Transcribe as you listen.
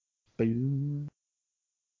Boom.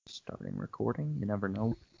 Starting recording. You never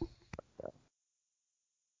know.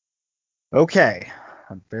 Okay.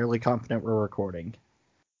 I'm fairly confident we're recording.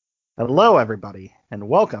 Hello, everybody, and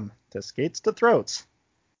welcome to Skates to Throats.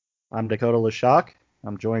 I'm Dakota Lashock.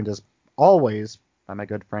 I'm joined as always by my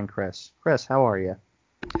good friend Chris. Chris, how are you?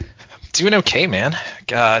 Doing okay, man.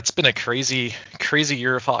 It's been a crazy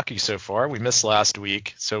year of hockey so far. We missed last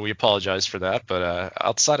week, so we apologize for that. But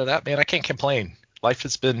outside of that, man, I can't complain. Life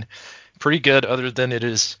has been pretty good, other than it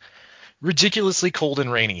is ridiculously cold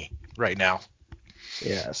and rainy right now.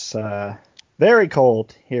 Yes, very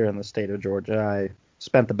cold here in the state of Georgia. I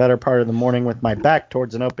spent the better part of the morning with my back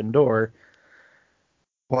towards an open door,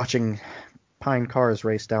 watching pine cars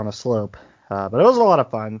race down a slope. But it was a lot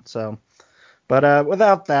of fun. But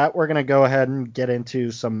without that, we're gonna go ahead and get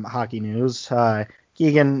into some hockey news.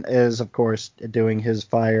 Keegan is, of course, doing his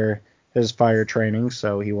fire training,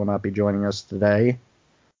 so he will not be joining us today.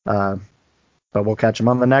 But we'll catch him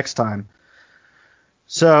on the next time.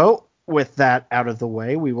 So, with that out of the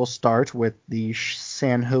way, we will start with the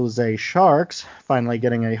San Jose Sharks finally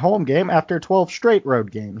getting a home game after 12 straight road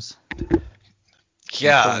games.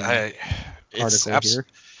 Yeah, it's here.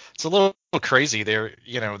 It's a little crazy.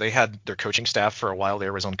 They had their coaching staff for a while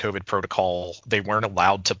there was on COVID protocol. They weren't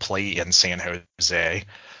allowed to play in San Jose,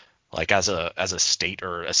 like as a state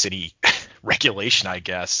or a city regulation, I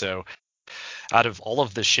guess. So out of all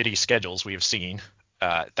of the shitty schedules we have seen,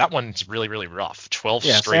 that one's really, really rough. 12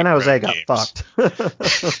 straight San Jose road got games.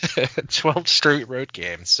 fucked. 12 straight road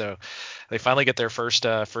games. So they finally get their first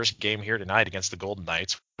game here tonight against the Golden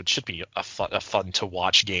Knights, which should be a fun to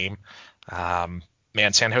watch game.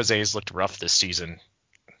 Man, San Jose's looked rough this season.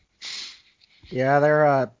 Yeah,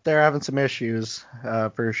 they're having some issues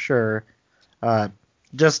for sure.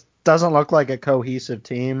 Just doesn't look like a cohesive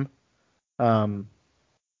team. I'm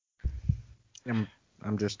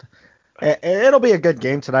just. It'll be a good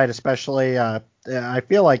game tonight, especially. I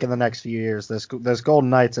feel like in the next few years, this Golden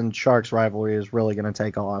Knights and Sharks rivalry is really going to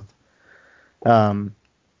take off.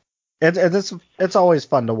 It's always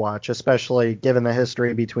fun to watch, especially given the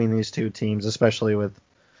history between these two teams, especially with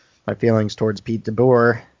my feelings towards Pete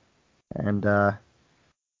DeBoer and not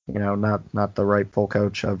the rightful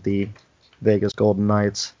coach of the Vegas Golden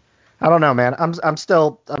Knights. I don't know, man. I'm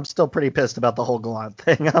still pretty pissed about the whole Gallant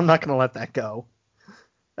thing. I'm not gonna let that go.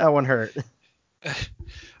 That one hurt.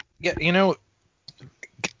 Yeah,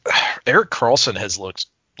 Erik Karlsson has looked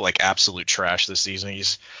like absolute trash this season.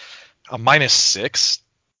 He's a -6.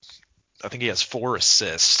 I think he has 4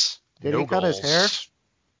 assists. Did no he cut goals. his hair?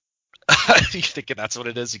 You thinking that's what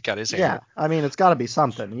it is? He cut his hair? Yeah, I mean it's got to be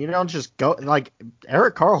something. You don't just go like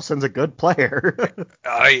Erik Karlsson's a good player.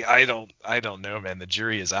 I don't know, man. The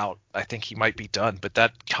jury is out. I think he might be done, but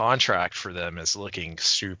that contract for them is looking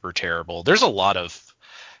super terrible. There's a lot of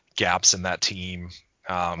gaps in that team.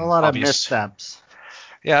 A lot of missteps.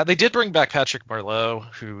 Yeah, they did bring back Patrick Marleau,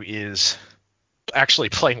 who is actually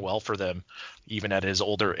playing well for them, even at his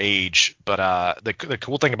older age. But the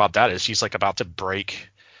cool thing about that is he's like about to break.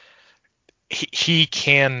 He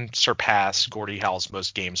can surpass Gordie Howe's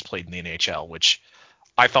most games played in the NHL, which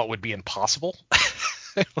I thought would be impossible.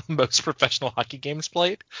 Most professional hockey games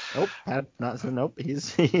played. Nope.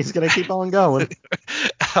 He's gonna keep on going.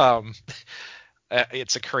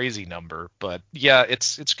 It's a crazy number, but yeah,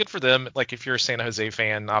 it's good for them. Like if you're a San Jose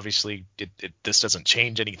fan, obviously this doesn't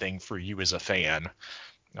change anything for you as a fan.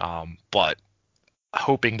 But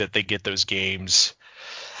hoping that they get those games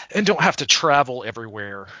and don't have to travel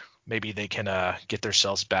everywhere. Maybe they can get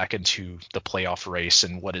themselves back into the playoff race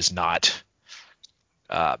and what is not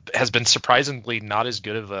has been surprisingly not as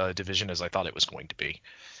good of a division as I thought it was going to be.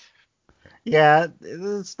 Yeah,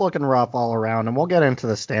 it's looking rough all around, and we'll get into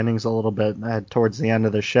the standings a little bit towards the end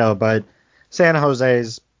of the show. But San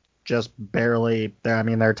Jose's just barely.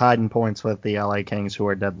 They're tied in points with the LA Kings, who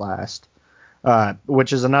are dead last,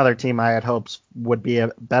 which is another team I had hopes would be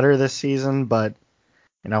better this season. But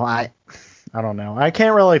I don't know. I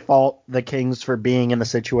can't really fault the Kings for being in the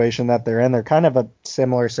situation that they're in. They're kind of a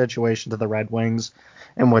similar situation to the Red Wings,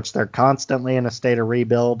 in which they're constantly in a state of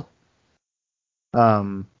rebuild.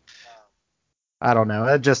 I don't know.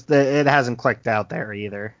 It hasn't clicked out there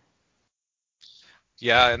either.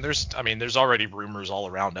 Yeah, and there's already rumors all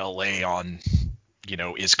around LA on,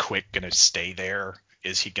 is Quick going to stay there?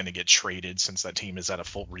 Is he going to get traded since that team is at a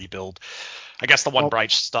full rebuild? I guess the one bright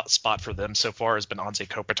spot for them so far has been Anze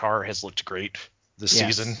Kopitar has looked great this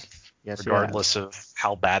season, regardless of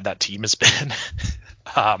how bad that team has been.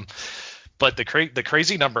 But the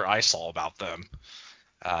crazy number I saw about them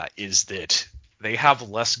is that they have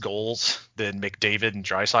less goals than McDavid and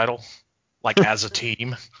Draisaitl, like as a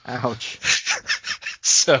team. Ouch.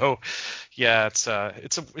 So yeah, it's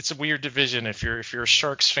a weird division. If you're a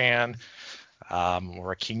Sharks fan,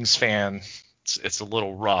 or a Kings fan, it's a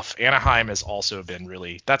little rough. Anaheim has also been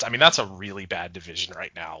that's a really bad division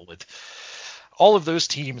right now with all of those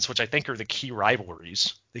teams, which I think are the key rivalry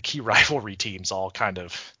teams, all kind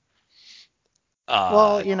of.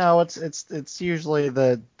 Well, it's usually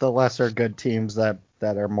the lesser good teams that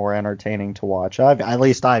are more entertaining to watch. At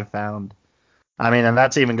least I've found. I mean, and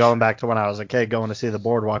that's even going back to when I was a kid going to see the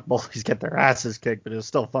Boardwalk Bullies get their asses kicked, but it was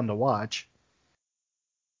still fun to watch.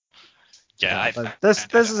 Yeah, But this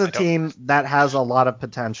is a team that has a lot of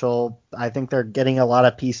potential. I think they're getting a lot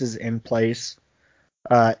of pieces in place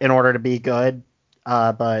in order to be good.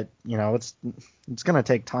 But it's going to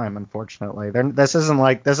take time, unfortunately. This isn't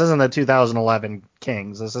the 2011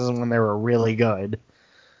 Kings. This isn't when they were really good.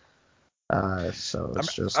 So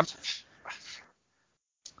it's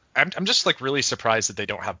I'm just like really surprised that they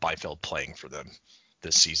don't have Byfield playing for them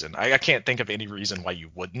this season. I can't think of any reason why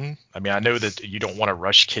you wouldn't. I mean, I know that you don't want to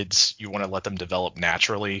rush kids. You want to let them develop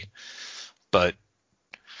naturally. But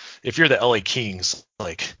if you're the LA Kings,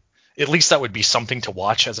 like, at least that would be something to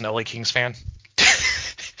watch as an LA Kings fan.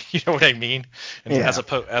 You know what I mean? And Yeah.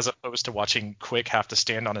 as opposed to watching Quick have to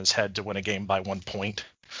stand on his head to win a game by 1 point,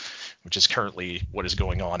 which is currently what is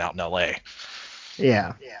going on out in LA.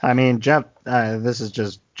 Yeah. I mean, this is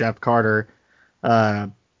just Jeff Carter.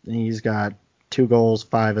 He's got 2 goals,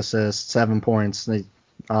 5 assists, 7 points,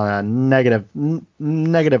 negative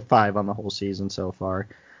 5 on the whole season so far.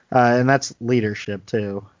 And that's leadership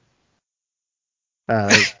too.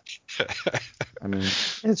 I mean,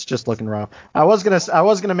 it's just looking rough. I was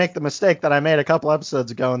gonna make the mistake that I made a couple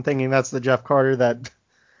episodes ago and thinking that's the Jeff Carter that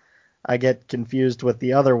I get confused with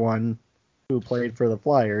the other one who played for the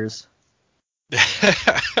Flyers.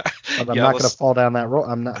 But I'm not gonna fall down that road.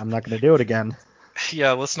 I'm not gonna do it again.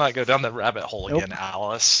 Yeah, let's not go down the rabbit hole again,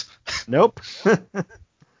 Alice. Nope. All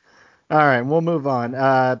right, we'll move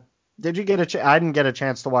on. Did you get I didn't get a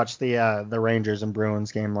chance to watch the Rangers and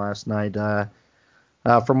Bruins game last night.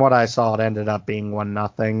 From what I saw, it ended up being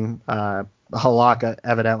 1-0. Halak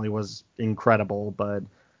evidently was incredible, but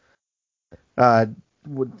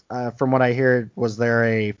from what I hear, was there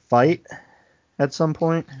a fight at some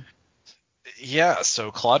point? Yeah, so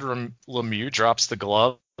Claude Lemieux drops the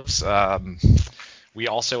gloves. We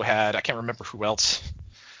also had, I can't remember who else.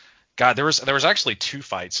 God, there was actually 2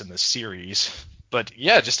 fights in this series, but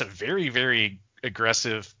yeah, just a very, very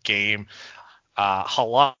aggressive game.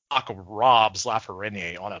 Halak robs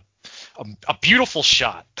Lafreniere on a beautiful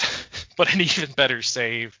shot, but an even better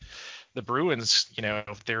save. The Bruins,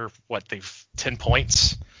 they've 10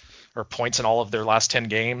 points or points in all of their last 10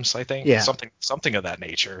 games, I think. Yeah. Something of that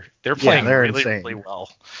nature. They're playing they're really, insane. really well.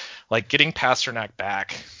 Like, getting Pasternak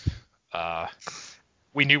back,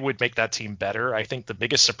 we knew would make that team better. I think the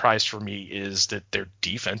biggest surprise for me is that their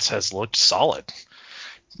defense has looked solid.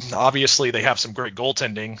 Obviously, they have some great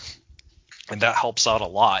goaltending, and that helps out a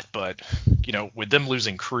lot. But, with them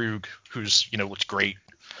losing Krug, who's, looked great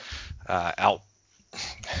out.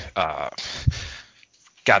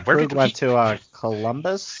 God, where Krug did went to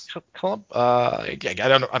Columbus? I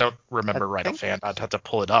don't remember right offhand. I'd have to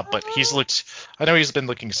pull it up, but I know he's been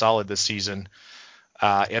looking solid this season.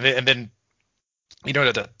 And then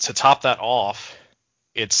to top that off,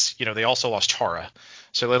 it's they also lost Chara,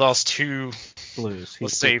 so they lost 2 Blues. He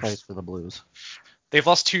plays for the Blues. They've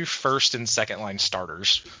lost 2 first and second line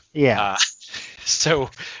starters. Yeah. So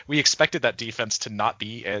we expected that defense to not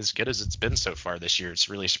be as good as it's been so far this year. It's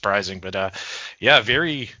really surprising, but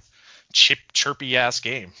very chirpy ass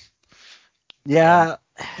game. Yeah,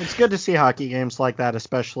 it's good to see hockey games like that,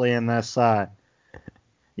 especially in this,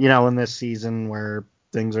 in this season where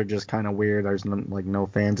things are just kind of weird. There's no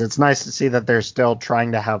fans. It's nice to see that they're still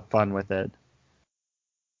trying to have fun with it.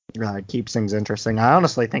 It keeps things interesting. I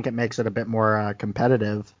honestly think it makes it a bit more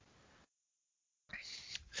competitive.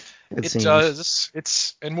 It does.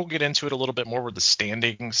 And we'll get into it a little bit more with the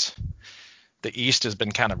standings. The East has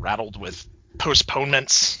been kind of rattled with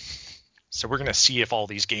postponements, so we're going to see if all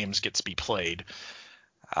these games get to be played.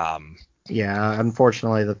 Yeah,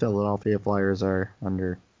 unfortunately, the Philadelphia Flyers are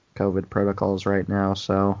under COVID protocols right now,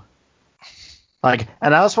 so and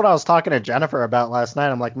that's what I was talking to Jennifer about last night.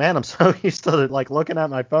 I'm like, man, I'm so used to looking at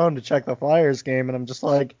my phone to check the Flyers game, and I'm just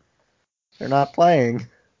like, they're not playing,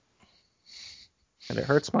 and it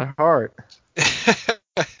hurts my heart.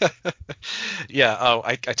 Yeah. Oh,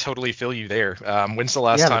 I totally feel you there. When's the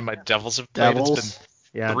last time my Devils have played? It's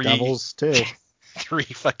been 3, Devils too. 3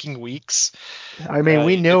 fucking weeks. I mean,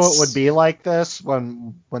 we knew it would be like this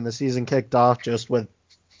when the season kicked off, just with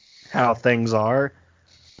how things are.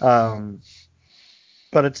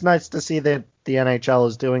 But it's nice to see that the NHL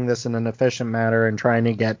is doing this in an efficient manner and trying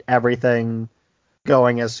to get everything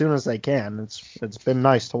going as soon as they can. It's been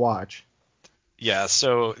nice to watch. Yeah,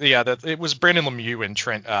 so it was Brandon Lemieux and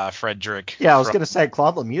Trent Frederick. Yeah, I was gonna say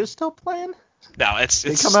Claude Lemieux still playing. No, it's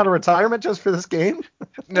Did he come out of retirement just for this game?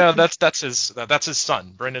 No, that's his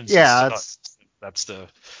son. Brendan's Yeah,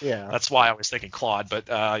 that's why I was thinking Claude. But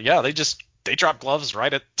they dropped gloves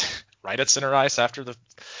right at center ice after the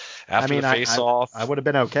face off. I would have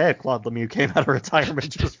been okay if Claude Lemieux came out of retirement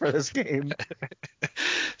just for this game.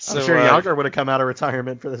 So, I'm sure Yager would have come out of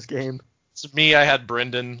retirement for this game. So me, I had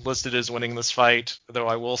Brendan listed as winning this fight, though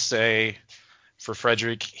I will say for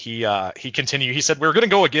Frederick, he continued. He said, "We're gonna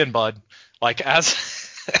go again, bud." Like as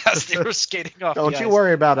they were skating off. Don't you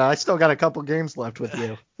worry about it. I still got a couple games left with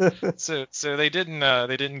you. So they didn't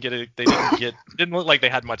didn't look like they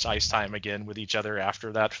had much ice time again with each other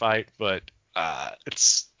after that fight, but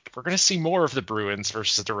we're gonna see more of the Bruins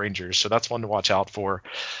versus the Rangers, so that's one to watch out for.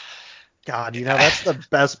 God, that's the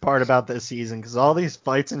best part about this season, because all these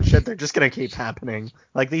fights and shit, they're just going to keep happening.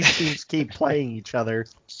 Like, these teams keep playing each other.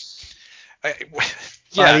 By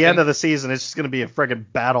the end of the season, it's just going to be a friggin'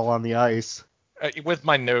 battle on the ice. With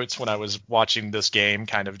my notes when I was watching this game,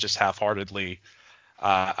 kind of just half-heartedly,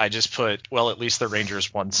 I just put, well, at least the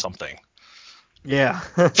Rangers won something. Yeah,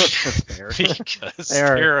 that's fair. Because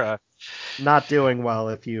they're not doing well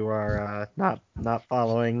if you are not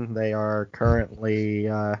following. They are currently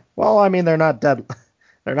they're not dead.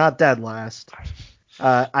 They're not dead last.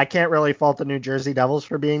 I can't really fault the New Jersey Devils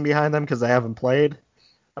for being behind them because they haven't played.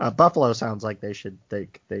 Buffalo sounds like they should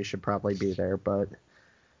probably be there, but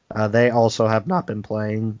they also have not been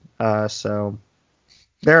playing. So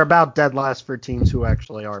they're about dead last for teams who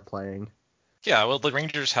actually are playing. Yeah, well, the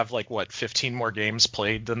Rangers have 15 more games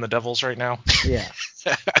played than the Devils right now. Yeah.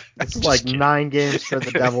 It's like 9 games for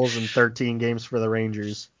the Devils and 13 games for the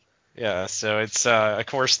Rangers. Yeah, so it's of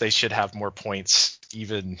course they should have more points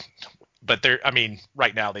even, but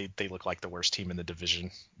right now they look like the worst team in the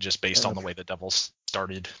division just based on the way the Devils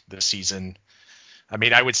started this season. I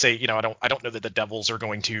mean, I would say, I don't know that the Devils are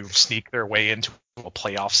going to sneak their way into a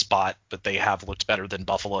playoff spot, but they have looked better than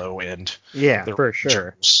Buffalo and for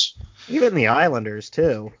sure. Even the Islanders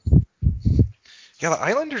too. Yeah, the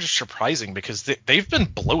Islanders are surprising because they've been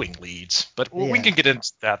blowing leads, but we can get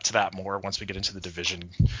into that more once we get into the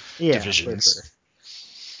divisions. For sure.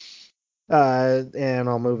 And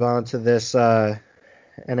I'll move on to this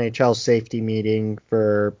NHL safety meeting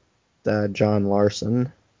for John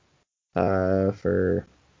Larson. For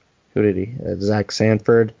who did he? Zach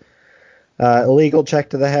Sanford. Illegal check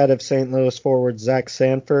to the head of St. Louis forward Zach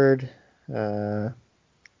Sanford.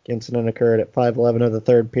 Incident occurred at 5:11 of the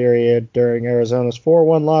third period during Arizona's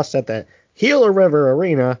 4-1 loss at the Gila River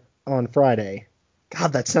Arena on Friday.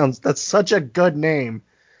 God, that's such a good name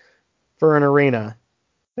for an arena.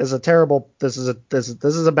 This is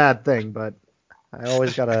a bad thing, but I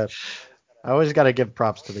always gotta give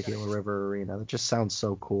props to the Gila River Arena. It just sounds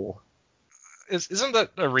so cool. Isn't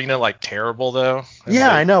that arena terrible though?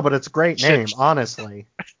 I know, but it's a great name, honestly.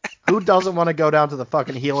 Who doesn't want to go down to the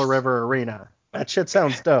fucking Gila River Arena? That shit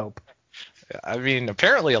sounds dope. I mean,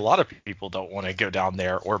 apparently a lot of people don't want to go down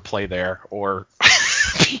there or play there or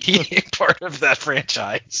be part of that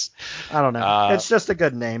franchise. I don't know. It's just a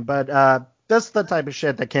good name, but that's the type of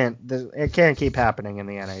shit that can't keep happening in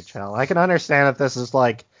the NHL. I can understand if this is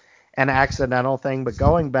an accidental thing, but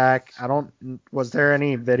going back, was there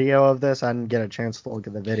any video of this? I didn't get a chance to look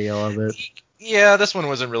at the video of it. Yeah, this one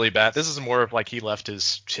wasn't really bad. This is more of he left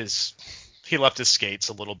his skates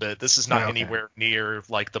a little bit. This is not anywhere near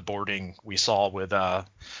the boarding we saw with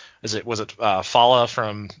was it Fala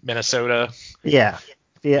from Minnesota? Yeah.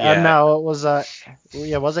 No, it was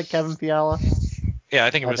was it Kevin Fiala? Yeah,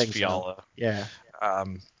 I think it was Fiala. So. Yeah.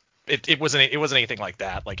 It wasn't anything like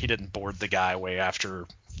that. He didn't board the guy away after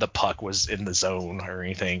the puck was in the zone or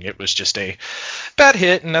anything. It was just a bad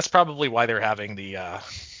hit, and that's probably why they're having the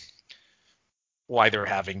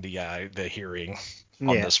hearing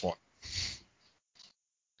on this one.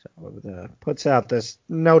 So puts out this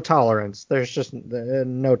no tolerance. There's just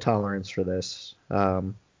no tolerance for this.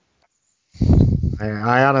 I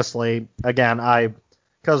honestly, again,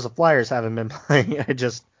 because the Flyers haven't been playing,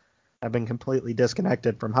 I've been completely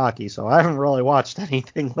disconnected from hockey, so I haven't really watched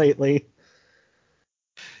anything lately.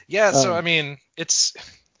 Yeah, so I mean, it's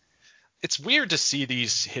weird to see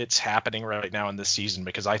these hits happening right now in this season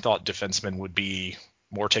because I thought defensemen would be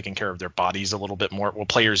more taking care of their bodies a little bit more. Well,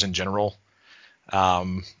 players in general.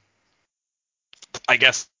 I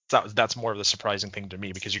guess that's more of the surprising thing to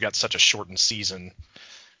me because you got such a shortened season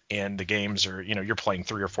and the games are, you're playing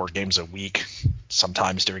 3 or 4 games a week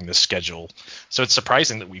sometimes during this schedule. So it's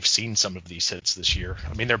surprising that we've seen some of these hits this year.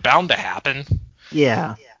 I mean, they're bound to happen.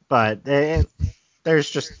 Yeah, but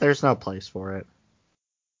there's no place for it.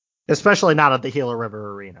 Especially not at the Gila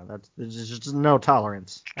River Arena. There's just no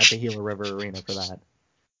tolerance at the Gila River Arena for that.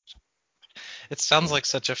 It sounds like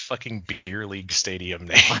such a fucking beer league stadium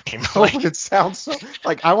name. It sounds so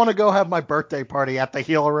like I want to go have my birthday party at the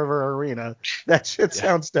Gila River Arena. That shit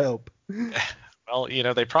sounds dope. Well,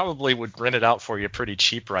 they probably would rent it out for you pretty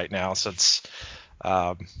cheap right now, since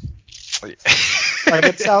like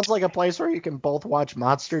it sounds like a place where you can both watch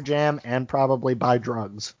Monster Jam and probably buy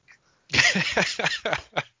drugs.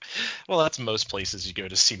 Well, that's most places you go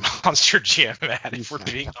to see Monster Jam at, if we're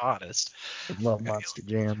being honest. I love Monster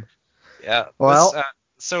Jam. Yeah. Well,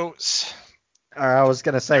 I was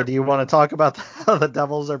going to say, do you want to talk about how the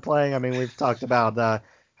Devils are playing? I mean, we've talked about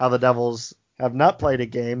how the Devils have not played a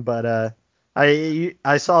game, but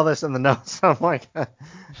I saw this in the notes. I'm like,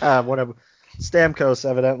 whatever. Stamkos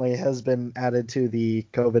evidently has been added to the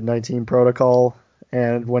COVID-19 protocol,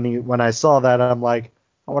 and when I saw that, I'm like,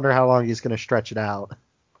 I wonder how long he's going to stretch it out.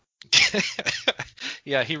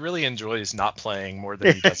 Yeah, he really enjoys not playing more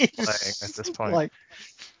than he does playing at this point.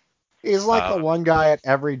 He's like the one guy at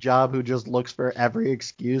every job who just looks for every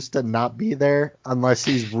excuse to not be there unless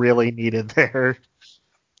he's really needed there.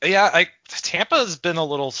 Yeah, Tampa has been a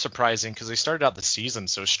little surprising because they started out the season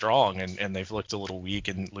so strong, and they've looked a little weak,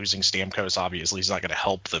 and losing Stamkos obviously is not going to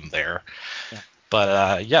help them there. Yeah.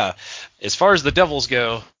 But as far as the Devils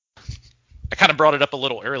go, I kind of brought it up a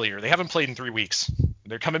little earlier. They haven't played in 3 weeks.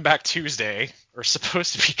 They're coming back Tuesday, or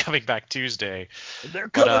supposed to be coming back Tuesday. They're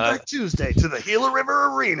coming back Tuesday to the Gila River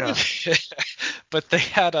Arena. But they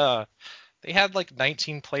had like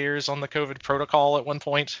 19 players on the COVID protocol at one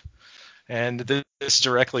point, and this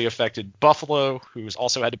directly affected Buffalo, who's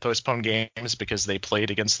also had to postpone games because they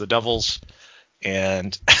played against the Devils,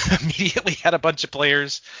 and immediately had a bunch of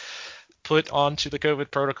players put onto the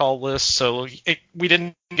COVID protocol list. So we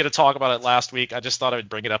didn't get to talk about it last week. I just thought I would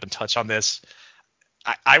bring it up and touch on this.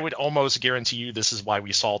 I would almost guarantee you this is why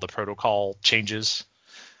we saw the protocol changes.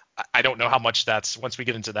 I don't know how much that's, once we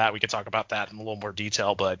get into that, we can talk about that in a little more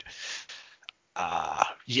detail. But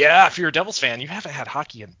if you're a Devils fan, you haven't had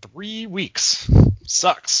hockey in 3 weeks.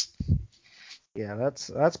 Sucks. Yeah,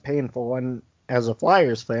 that's painful. And as a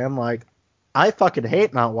Flyers fan, like, I fucking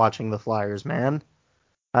hate not watching the Flyers, man.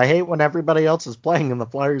 I hate when everybody else is playing and the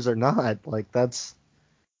Flyers are not. Like, that's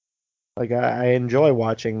like I enjoy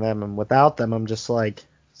watching them, and without them, I'm just like,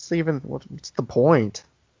 what's the point?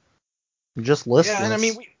 I'm just listless. Yeah, and I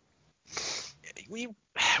mean,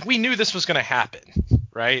 we knew this was going to happen,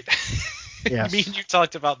 right? Yes. Me and you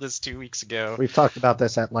talked about this 2 weeks ago. We've talked about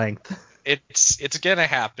this at length. It's going to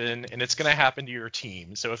happen, and it's going to happen to your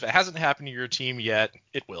team. So if it hasn't happened to your team yet,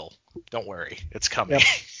 it will. Don't worry. It's coming. Yep.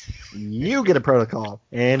 You get a protocol,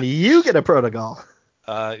 and you get a protocol.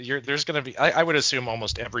 There's going to be, I would assume,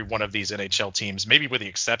 almost every one of these NHL teams, maybe with the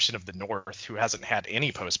exception of the North, who hasn't had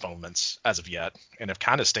any postponements as of yet, and have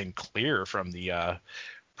kind of stayed clear from the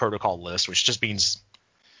protocol list, which just means,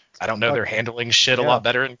 I don't know, they're handling shit a lot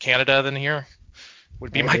better in Canada than here,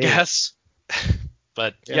 would be my guess.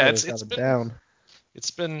 But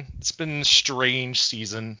it's been a strange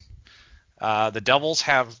season. The Devils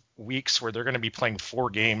have weeks where they're going to be playing 4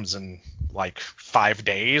 games in like 5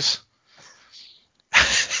 days.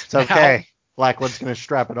 It's okay. Blackwood's going to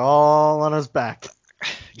strap it all on his back.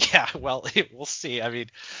 Yeah, well, we'll see. I mean,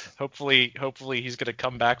 hopefully he's going to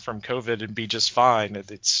come back from COVID and be just fine.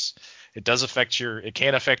 It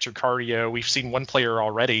can affect your cardio. We've seen one player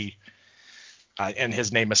already, and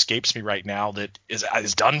his name escapes me right now, that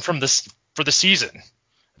is done for the season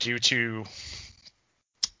due to,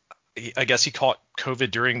 I guess he caught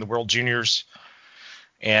COVID during the World Juniors,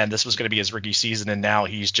 and this was going to be his rookie season, and now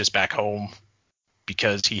he's just back home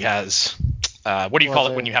because he has what do you call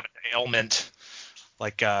it when you have an ailment?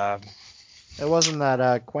 Like it wasn't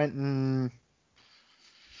that Quentin.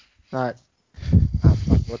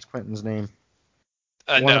 What's Quentin's name?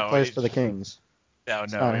 One that plays for the Kings. No,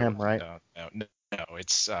 it's not him, right? No,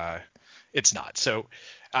 it's not. So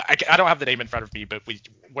I don't have the name in front of me, but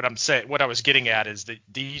what I was getting at is that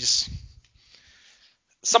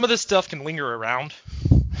some of this stuff can linger around,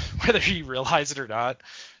 whether you realize it or not.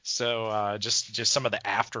 So just some of the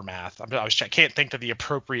aftermath. I can't think of the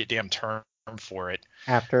appropriate damn term for it.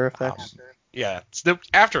 After effects. It's the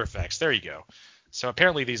after effects. There you go. So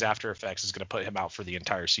apparently these after effects is going to put him out for the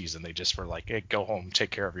entire season. They just were like, hey, go home, take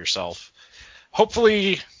care of yourself.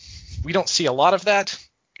 Hopefully we don't see a lot of that,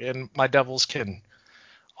 and my Devils can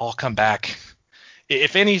all come back.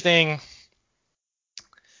 If anything,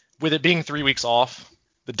 with it being 3 weeks off,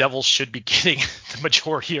 the Devils should be getting the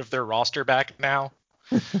majority of their roster back now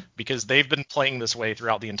because they've been playing this way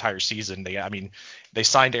throughout the entire season. They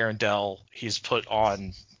signed Aaron Dell. He's put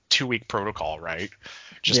on 2-week protocol, right?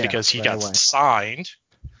 Just because he right got away. signed.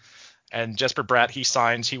 And Jesper Bratt, he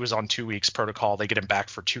signs. He was on 2 weeks protocol. They get him back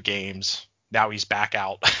for 2 games. Now he's back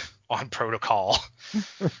out on protocol.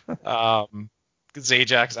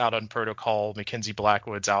 Zajak's out on protocol. Mackenzie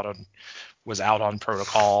Blackwood's was out on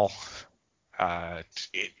protocol.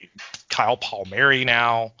 Kyle Palmieri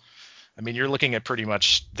now. I mean, you're looking at pretty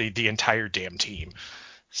much the entire damn team.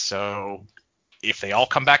 So if they all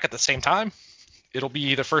come back at the same time, it'll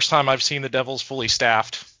be the first time I've seen the Devils fully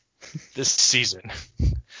staffed this season.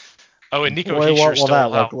 Oh, and Nico Boy, what Hischier's will still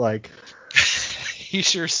that out. look like?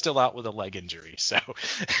 Hischier's still out with a leg injury. So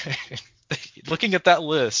looking at that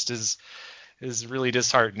list is really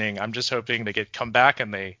disheartening. I'm just hoping they come back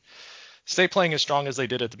and they stay playing as strong as they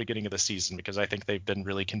did at the beginning of the season, because I think they've been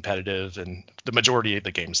really competitive in the majority of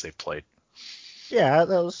the games they've played. Yeah, it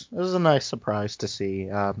was a nice surprise to see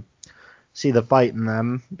the fight in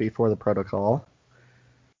them before the protocol.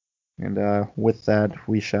 And with that,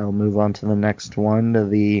 we shall move on to the next one, to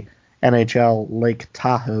the NHL Lake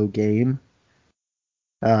Tahoe game.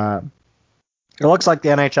 It looks like the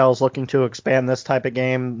NHL is looking to expand this type of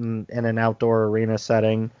game in an outdoor arena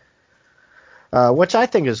setting, which I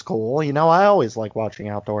think is cool. You know, I always like watching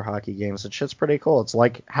outdoor hockey games. It shit's pretty cool. It's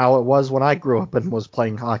like how it was when I grew up and was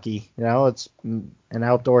playing hockey. You know, it's an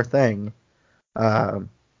outdoor thing.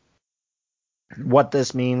 What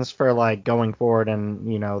this means for like going forward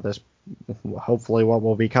and, you know, this hopefully what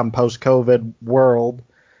will become post-COVID world,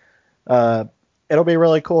 it'll be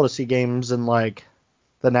really cool to see games in like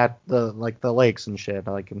the lakes and shit.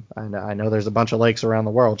 Like, I know there's a bunch of lakes around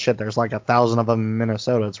the world. Shit, there's like 1,000 of them in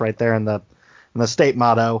Minnesota. It's right there in the state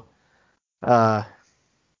motto. I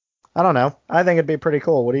don't know. I think it'd be pretty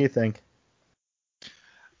cool. What do you think?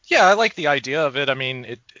 Yeah, I like the idea of it. I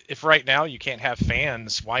mean, if right now you can't have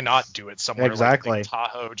fans, why not do it somewhere Exactly. like Lake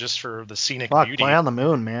Tahoe just for the scenic Fuck, beauty? play on the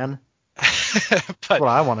moon, man. That's But what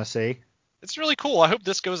I want to see. it's really cool. I hope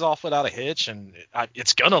this goes off without a hitch, and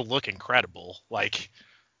it's gonna look incredible. Like,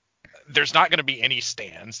 there's not gonna be any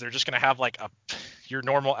stands. They're just gonna have like your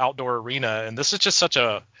normal outdoor arena, and this is just such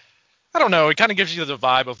a, I don't know, it kind of gives you the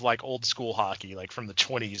vibe of like old school hockey, like from the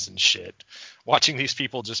 20s and shit. Watching these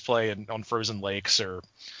people just play on frozen lakes or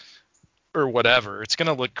whatever. It's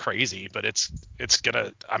gonna look crazy, but it's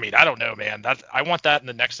gonna. I mean, I don't know, man. I want that in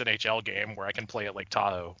the next NHL game where I can play at Lake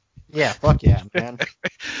Tahoe. Yeah, fuck yeah, man.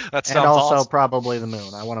 That sounds And also awesome. probably the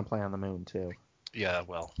moon. I want to play on the moon too. Yeah,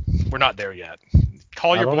 well, we're not there yet.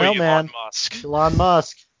 Call I your don't boy know, Elon man. Musk.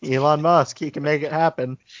 Elon Musk, he can make it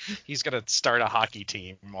happen. He's gonna start a hockey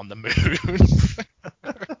team on the moon.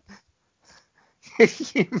 Can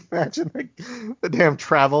you imagine the damn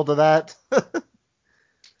travel to that?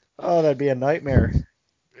 Oh, that'd be a nightmare.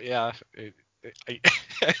 Yeah.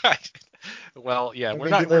 Well, yeah, I we're mean, do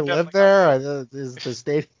not. they We're live definitely not there? there. Is the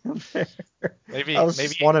stadium there? I Maybe was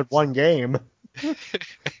just wanted one game.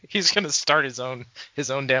 he's gonna start his own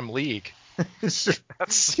damn league.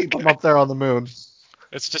 That's Keep them up there on the moon.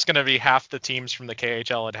 It's just going to be half the teams from the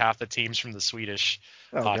KHL and half the teams from the Swedish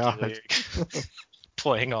Oh, hockey God. league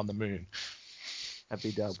playing on the moon. That'd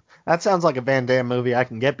be dope. That sounds like a Van Damme movie I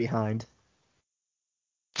can get behind.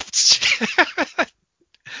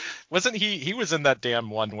 Wasn't he was in that damn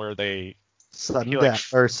one where they Sudden he like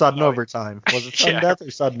death or sudden oh, overtime. Was it sudden yeah, death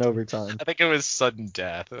or sudden overtime? I think it was sudden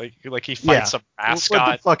death. Like he Yeah. fights some With the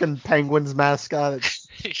mascot. fucking Penguins mascot.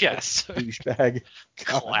 Yes. Douchebag.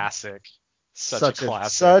 God. Classic. Such a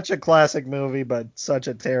classic. Such a classic movie, but such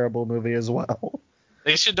a terrible movie as well.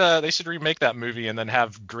 They should remake that movie and then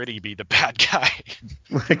have Gritty be the bad guy.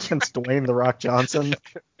 Against Dwayne The Rock Johnson.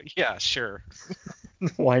 Yeah, sure.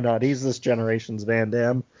 Why not? He's this generation's Van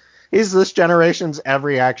Damme. He's this generation's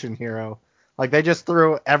every action hero. Like, they just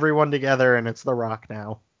threw everyone together and it's The Rock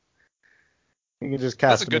now. You can just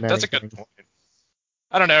cast him in anything. That's a good point.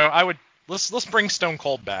 I don't know. Let's bring Stone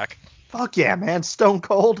Cold back. Fuck yeah, man. Stone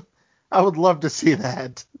Cold. I would love to see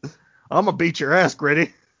that. I'm gonna beat your ass,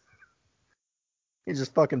 Gritty. He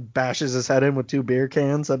just fucking bashes his head in with 2 beer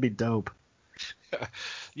cans. That'd be dope.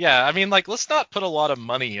 Yeah, I mean, like, let's not put a lot of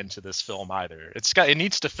money into this film either. It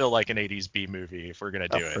needs to feel like an 80s B movie if we're gonna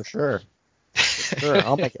do it. For sure. Sure,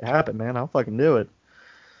 I'll make it happen, man. I'll fucking do it.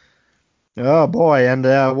 Oh boy, and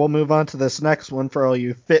we'll move on to this next one for all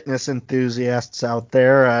you fitness enthusiasts out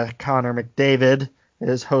there. Connor McDavid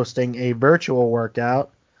is hosting a virtual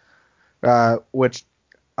workout, which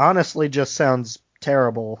honestly just sounds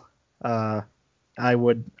terrible. I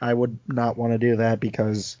would not want to do that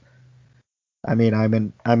because I mean, I'm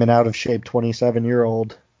an out of shape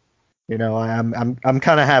 27-year-old. You know, I'm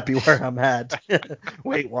kind of happy where I'm at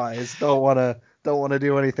weight wise. Don't wanna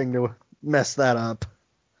do anything to mess that up.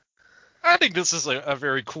 I think this is a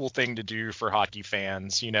very cool thing to do for hockey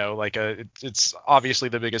fans. You know, like it's obviously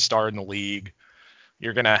the biggest star in the league.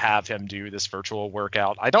 You're gonna have him do this virtual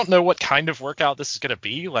workout. I don't know what kind of workout this is gonna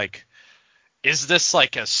be. Like, is this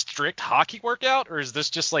like a strict hockey workout, or is this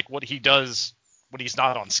just like what he does when he's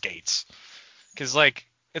not on skates? Because like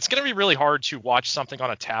it's gonna be really hard to watch something on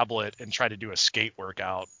a tablet and try to do a skate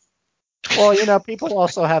workout. Well, you know, people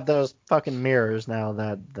also have those fucking mirrors now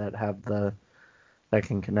that have that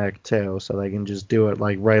can connect too, so they can just do it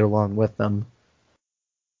like right along with them.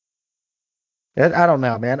 I don't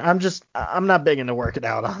know, man. I'm not big into working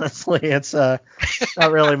out, honestly. It's not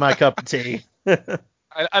really my cup of tea.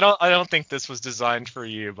 I don't think this was designed for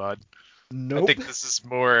you, bud. I Nope. think this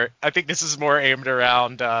is more aimed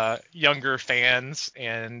around younger fans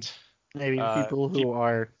and Maybe people who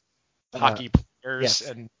are uh hockey players yes.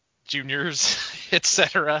 and juniors,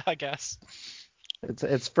 etc. I guess.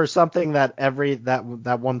 It's for something that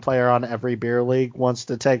that one player on every beer league wants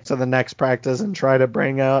to take to the next practice and try to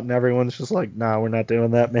bring out, and everyone's just like, nah, we're not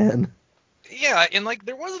doing that, man. Yeah, and like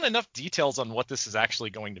there wasn't enough details on what this is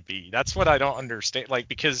actually going to be. That's what I don't understand. Like,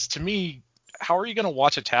 because to me, how are you going to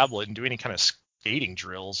watch a tablet and do any kind of skating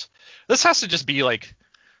drills? This has to just be like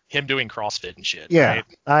him doing CrossFit and shit, Yeah, right?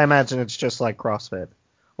 I imagine it's just like CrossFit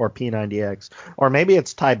or P90X, or maybe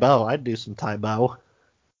it's Taibo. I'd do some Taibo.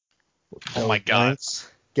 Oh Billy my god, Blanks.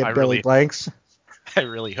 I Get Billy really, Blanks. I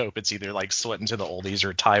really hope it's either like Sweating to the Oldies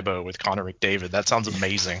or Tybo with Connor McDavid. That sounds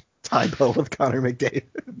amazing. Taibo with Connor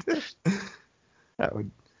McDavid. that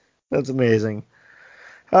would that's amazing.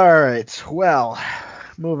 All right. Well,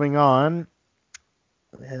 moving on.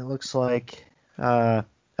 It looks like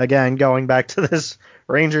again going back to this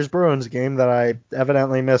Rangers Bruins game that I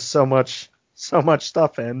evidently missed so much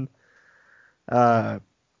stuff in. Uh,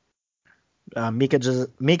 Mika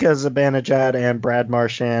Zibanejad and Brad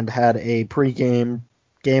Marchand had a pregame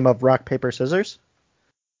game of rock paper scissors.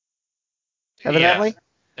 Yeah, Evidently,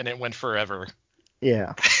 and it went forever.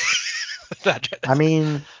 yeah. that, I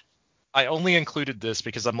mean, I only included this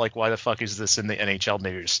because I'm like, why the fuck is this in the NHL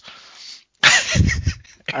news?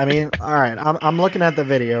 all right. I'm looking at the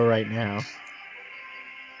video right now,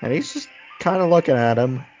 and he's just kind of looking at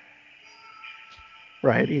him.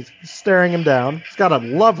 Right, he's staring him down. He's got a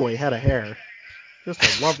lovely head of hair. Just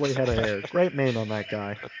a lovely head of hair. Great mane on that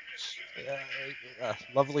guy.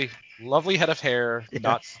 Lovely, lovely head of hair.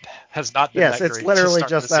 Not Yes. has not been Yes, that it's great to literally start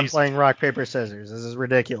just the them season. playing rock, paper, scissors. This is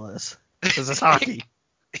ridiculous. This is hockey.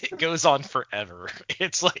 It goes on forever.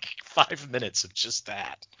 It's like 5 minutes of just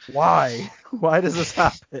that. Why? Why does this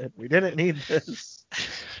happen? We didn't need this.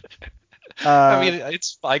 I Uh, mean,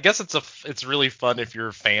 I guess it's really fun if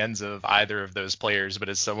you're fans of either of those players, but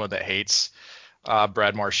as someone that hates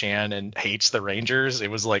Brad Marchand and hates the Rangers, it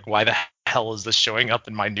was like, why the hell is this showing up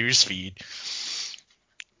in my news feed?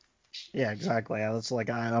 yeah, exactly. It's like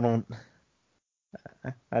I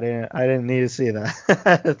didn't need to see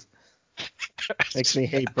that. It makes me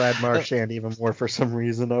hate Brad Marchand even more for some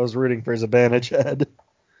reason. I was rooting for Zibanejad.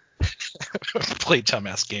 Play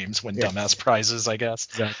dumbass games, win Yeah, dumbass prizes, I guess.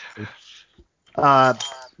 exactly. Uh,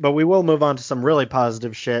 but we will move on to some really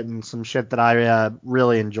positive shit and some shit that I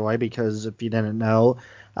really enjoy because if you didn't know,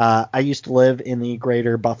 I used to live in the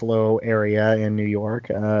greater Buffalo area in New York.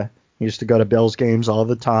 Used to go to Bills games all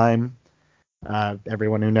the time.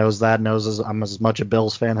 Everyone who knows that knows I'm as much a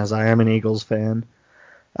Bills fan as I am an Eagles fan.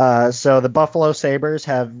 So the Buffalo Sabres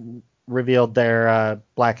have revealed their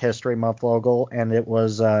Black History Month logo, and it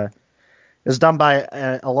was done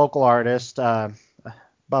by a local artist.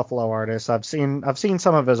 Buffalo artist. I've seen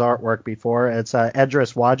some of his artwork before. It's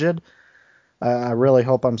Edris Wajid. I really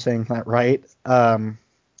hope I'm saying that right. I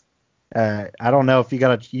don't know if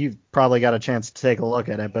you've probably got a chance to take a look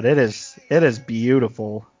at it, but it is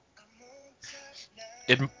beautiful.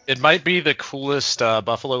 It might be the coolest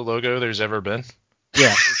Buffalo logo there's ever been.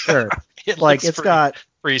 Yeah, for sure. It Like looks it's pretty got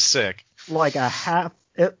pretty sick. like a half.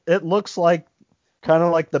 It looks like kind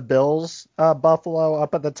of like the Bills Buffalo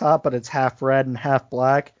up at the top, but it's half red and half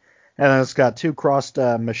black, and then it's got two crossed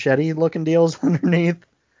machete looking deals underneath.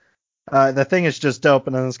 The thing is just dope,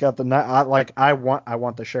 and then it's got I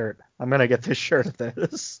want the shirt. I'm gonna get this shirt of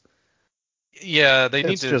this. Yeah, they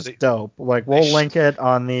need It's to. just dope. Like They we'll link it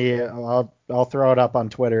on the. I'll throw it up on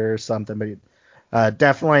Twitter or something. But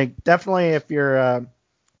definitely if you're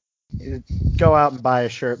go out and buy a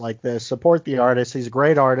shirt like this. Support the artist. He's a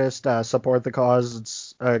great artist. Support the cause.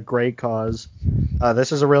 It's a great cause.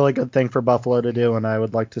 This is a really good thing for Buffalo to do, and I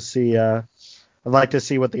would like to see. I'd like to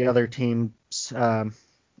see what the other teams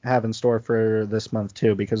have in store for this month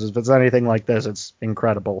too, because if it's anything like this, it's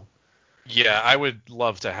incredible. Yeah, I would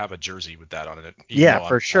love to have a jersey with that on it. Yeah,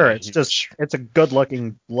 for sure. It's a good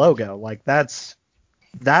looking logo. Like that's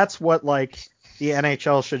what like the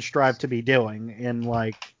NHL should strive to be doing in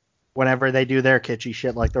like whenever they do their kitschy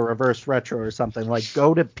shit like the reverse retro or something. Like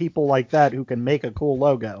go to people like that who can make a cool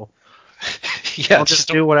logo. Yeah, Don't just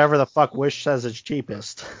do whatever the fuck Wish says is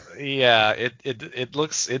cheapest. Yeah, it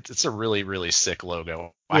looks it's a really really sick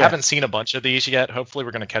logo. Yeah. I haven't seen a bunch of these yet. Hopefully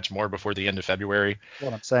we're gonna catch more before the end of February. That's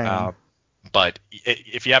what I'm saying. But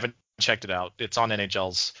if you haven't checked it out, it's on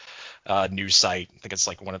NHL's news site. I think it's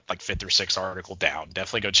like one of like fifth or sixth article down.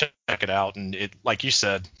 Definitely go check it out. And it, like you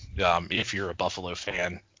said, if you're a Buffalo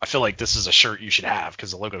fan, I feel like this is a shirt you should have because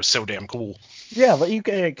the logo is so damn cool. Yeah, but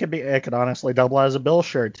it could honestly double as a Bills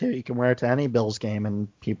shirt too. You can wear it to any Bills game, and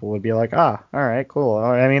people would be like, all right, cool.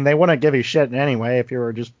 I mean, they wouldn't give you shit anyway if you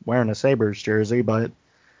were just wearing a Sabres jersey, but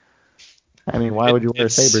I mean, why would you wear a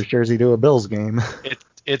Sabres jersey to a Bills game?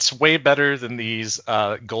 It's way better than these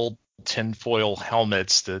gold tinfoil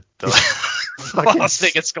helmets that the Las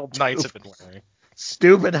Vegas Golden Knights have been wearing.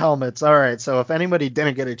 Stupid helmets. All right, so if anybody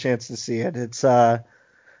didn't get a chance to see it, it's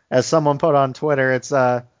as someone put on Twitter, it's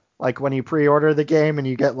like when you pre-order the game and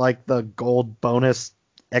you get like the gold bonus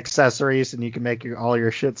accessories and you can make all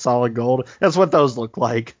your shit solid gold. That's what those look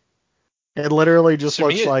like. It literally just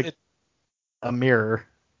looks like a mirror,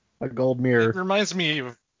 a gold mirror. It reminds me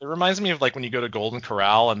of like when you go to Golden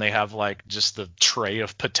Corral and they have like just the tray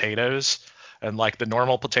of potatoes, and like the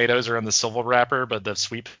normal potatoes are in the silver wrapper, but the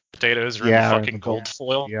sweet potatoes are in the fucking gold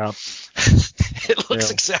foil. Yeah. It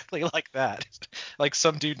looks exactly like that. Like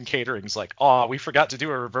some dude in catering's like, oh, we forgot to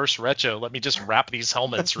do a reverse retro. Let me just wrap these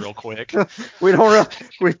helmets real quick.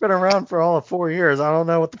 We've been around for all of 4 years. I don't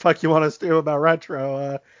know what the fuck you want us to do about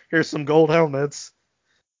retro. Here's some gold helmets.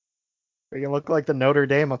 We can look like the Notre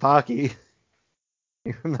Dame of hockey.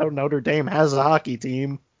 Even though Notre Dame has a hockey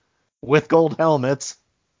team with gold helmets.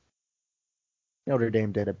 Notre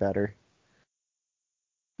Dame did it better.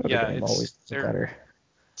 Notre Dame always did it better.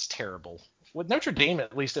 It's terrible. With Notre Dame,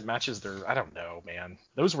 at least it matches their. I don't know, man.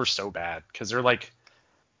 Those were so bad because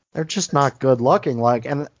they're just not good looking. Like,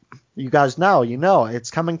 and you guys know, it's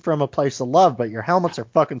coming from a place of love, but your helmets are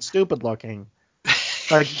fucking stupid looking.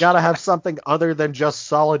 Like, you gotta have something other than just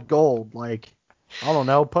solid gold. Like, I don't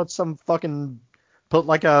know, put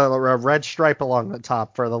like a red stripe along the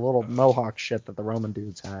top for the little mohawk shit that the Roman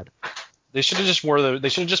dudes had. They should have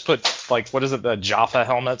just put, like, what is it, the Jaffa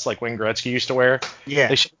helmets like Wayne Gretzky used to wear? Yeah.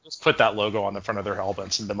 They should have just put that logo on the front of their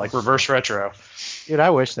helmets and been like reverse retro. Dude,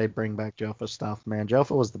 I wish they'd bring back Joffa stuff, man.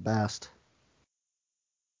 Joffa was the best.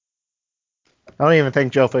 I don't even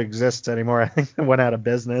think Joffa exists anymore. I think it went out of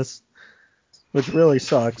business, which really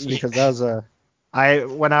sucks because that was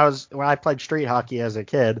when I played street hockey as a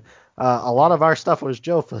kid, a lot of our stuff was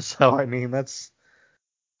Joffa. So, I mean, that's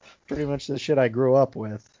pretty much the shit I grew up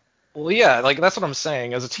with. Well, yeah, like that's what I'm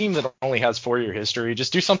saying. As a team that only has 4-year history,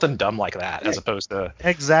 just do something dumb like that as opposed to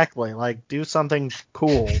exactly like do something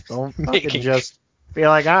cool. Don't fucking just be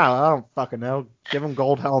like, I don't fucking know. Give them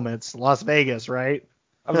gold helmets, Las Vegas, right?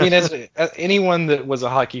 I mean, as anyone that was a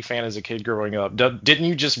hockey fan as a kid growing up, didn't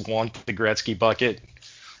you just want the Gretzky bucket?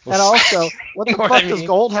 And also, what the fuck does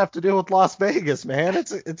gold have to do with Las Vegas, man?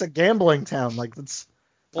 It's a gambling town. Like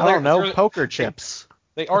I don't know, poker chips.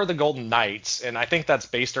 They are the Golden Knights, and I think that's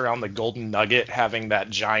based around the Golden Nugget having that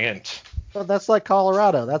giant. But that's like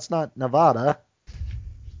Colorado. That's not Nevada.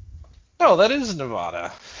 No, that is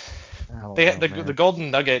Nevada. The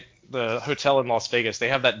Golden Nugget, the hotel in Las Vegas, they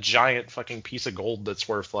have that giant fucking piece of gold that's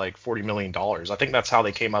worth like $40 million. I think that's how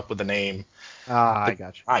they came up with the name. I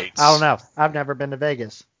got you. Knights. I don't know. I've never been to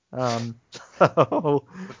Vegas. But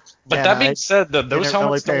that being said, those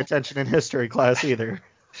helmets didn't really pay attention in history class either.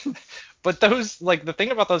 But those, like, the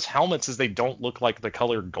thing about those helmets is they don't look like the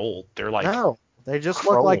color gold. They're like, no, they just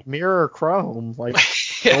look like mirror chrome, like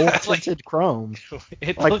gold tinted chrome.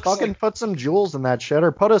 Like fucking put some jewels in that shit,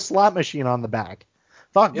 or put a slot machine on the back.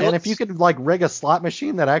 Fuck, man, if you could like rig a slot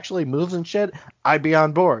machine that actually moves and shit, I'd be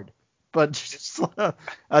on board. But just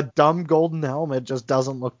a dumb golden helmet just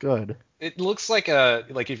doesn't look good. It looks like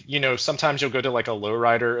if sometimes you'll go to like a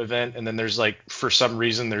lowrider event and then there's like for some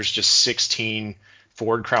reason there's just 16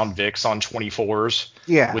 Ford Crown Vics on 24s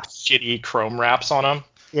with shitty chrome wraps on them.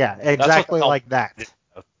 Yeah, exactly like that.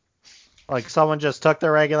 Like someone just took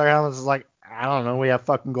their regular helmets and was like, I don't know, we have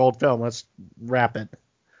fucking gold film, let's wrap it.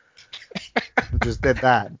 Just did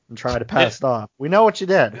that and tried to pass it off. We know what you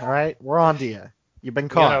did, all right? We're on to you. You've been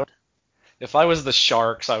caught. If I was the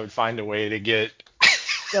Sharks, I would find a way to get...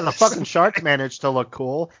 Yeah, the fucking Sharks managed to look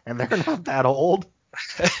cool, and they're not that old.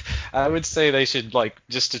 I would say they should, like,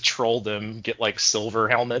 just to troll them, get like silver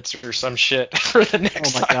helmets or some shit for the Oh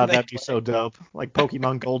next my time god, they that'd be so dope. Like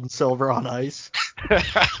Pokemon Gold and Silver on ice. play.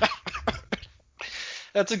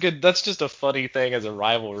 That's just a funny thing as a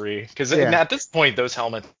rivalry. Because Yeah. at this point, those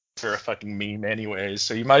helmets are a fucking meme anyways,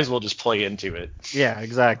 so you might as well just play into it. Yeah,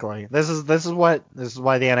 exactly. This is why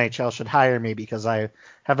the NHL should hire me, because I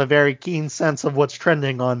have a very keen sense of what's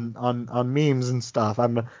trending on memes and stuff.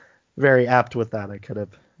 I'm very apt with that. I could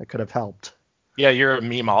have helped. Yeah, you're a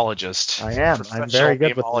memeologist. I am. I'm Professional very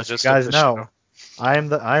good with this. You memeologist of guys the know. show. I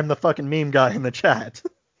am the fucking meme guy in the chat.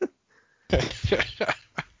 Don't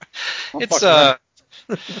It's fuck around.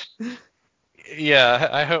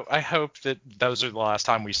 yeah, I hope that those are the last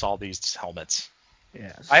time we saw these helmets. I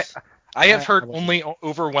Yes. I have I, heard I don't only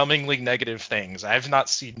overwhelmingly negative things. I've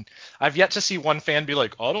yet to see one fan be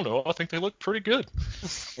like, I don't know, I think they look pretty good.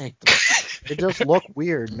 it, it just look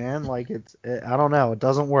weird, man. Like I don't know. It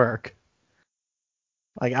doesn't work.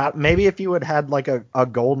 Like maybe if you had like a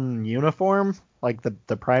golden uniform, like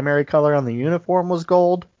the primary color on the uniform was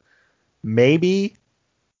gold, maybe,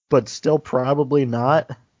 but still probably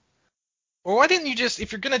not. Or why didn't you just,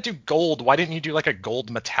 if you're gonna do gold, why didn't you do like a gold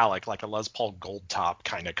metallic, like a Les Paul gold top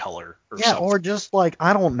kind of color or Yeah, something? or just like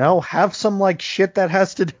I don't know, have some like shit that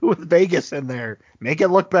has to do with Vegas in there. Make it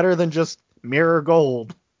look better than just mirror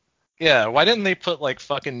gold. Yeah, why didn't they put like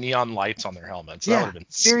fucking neon lights on their helmets? That would Yeah, have been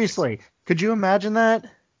sick. seriously. Could you imagine that?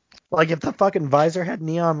 Like if the fucking visor had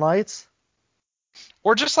neon lights?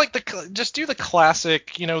 Or just like just do the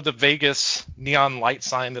classic, the Vegas neon light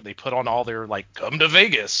sign that they put on all their like "Come to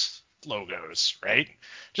Vegas" logos, right?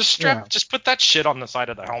 Yeah. Just put that shit on the side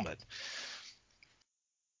of the helmet.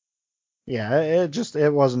 Yeah, it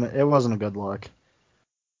wasn't a good look.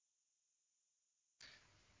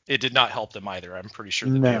 It did not help them either. I'm pretty sure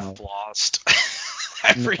that they have No. lost.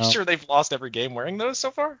 I'm pretty No. sure they've lost every game wearing those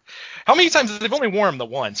so far. How many times they've only worn them the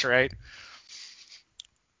once, right?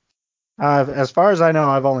 As far as I know,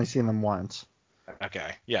 I've only seen them once.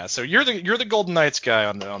 Okay, yeah. So you're the Golden Knights guy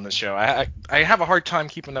on the show. I have a hard time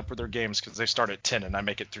keeping up with their games because they start at 10 and I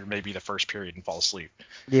make it through maybe the first period and fall asleep.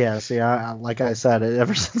 Yeah, see, like I said,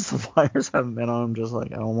 ever since the Flyers haven't been on, I'm just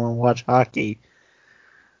like, I don't want to watch hockey.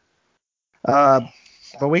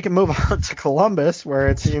 But we can move on to Columbus, where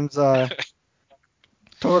it seems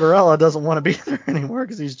Tortorella doesn't want to be there anymore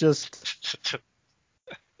because he's just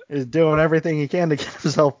is doing everything he can to get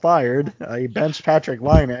himself fired. He benched Patrick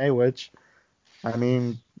Laine, which, I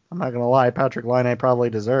mean, I'm not gonna lie, Patrick Laine probably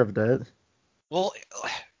deserved it. Well,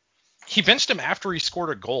 he benched him after he scored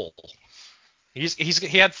a goal. He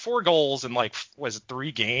had 4 goals in like was it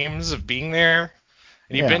 3 games of being there,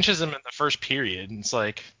 and he Yeah, benches him in the first period. And it's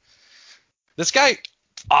like this guy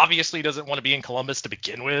obviously doesn't want to be in Columbus to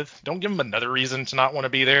begin with. Don't give him another reason to not want to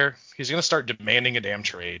be there. He's gonna start demanding a damn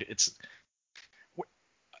trade. It's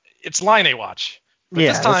Line watch, but this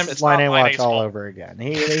yeah, this time is it's not Laine watch Line's all fault. over again.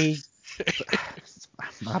 He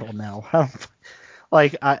I don't know.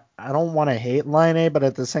 Like I don't want to hate Laine, but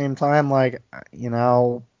at the same time, like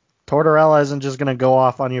Tortorella isn't just gonna go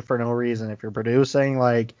off on you for no reason. If you're producing,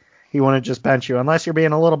 like he wouldn't just bench you unless you're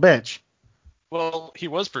being a little bitch. Well, he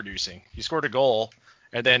was producing. He scored a goal,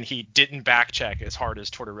 and then he didn't back check as hard as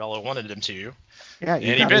Tortorella wanted him to, Yeah, you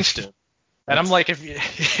and he got to. benched him. And I'm That's like,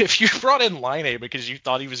 if you brought in Line because you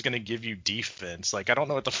thought he was going to give you defense, like I don't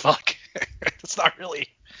know what the fuck. It's not really.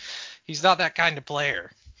 He's not that kind of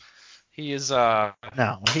player. He is. no,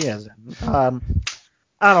 he isn't.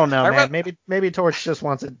 I don't know, I read man. Maybe Torch just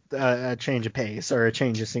wants a change of pace or a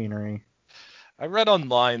change of scenery. I read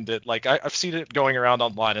online that like I've seen it going around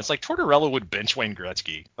online. It's like Tortorella would bench Wayne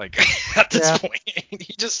Gretzky. Like at this Yeah, point,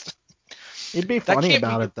 he just he'd be that funny can't be.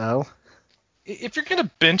 about it though. If you're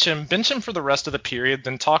gonna bench him for the rest of the period,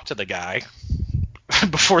 then talk to the guy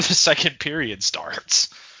before the second period starts.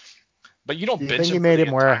 But you Do don't you bench think he him for made the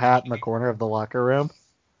him wear a entire hat in game. the corner of the locker room?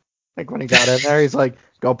 Like when he got in there, he's like,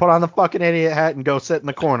 "Go put on the fucking idiot hat and go sit in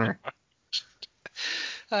the corner."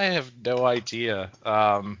 I have no idea.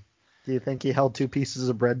 Do you think he held two pieces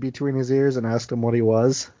of bread between his ears and asked him what he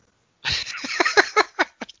was?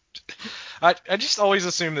 I just always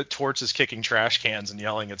assume that Torch is kicking trash cans and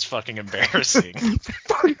yelling. It's fucking embarrassing.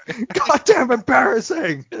 Goddamn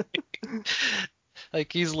embarrassing.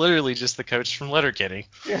 Like he's literally just the coach from Letterkenny.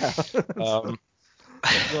 Yeah, Um,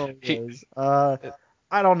 that's all it he, is.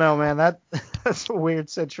 I don't know, man. That's a weird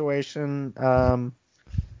situation.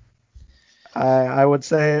 I would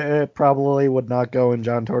say it probably would not go in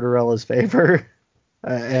John Tortorella's favor,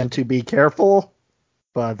 and to be careful.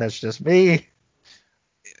 But that's just me.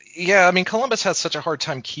 yeah, I mean Columbus has such a hard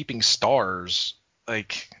time keeping stars.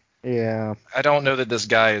 Like Yeah. I don't know that this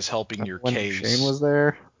guy is helping your When Duchesne case. was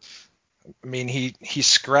there. I mean, he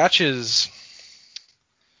scratches.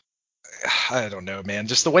 I don't know, man.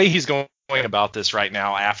 Just the way he's going about this right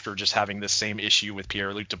now, after just having this same issue with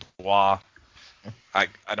Pierre-Luc Dubois, I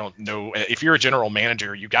don't know. If you're a general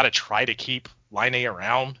manager, you got to try to keep Laine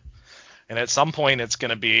around, and at some point it's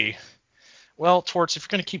going to be, well, Torts, if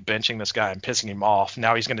you're going to keep benching this guy and pissing him off,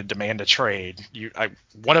 now he's going to demand a trade.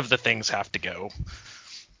 One of the things have to go.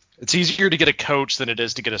 It's easier to get a coach than it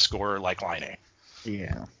is to get a scorer like Laine.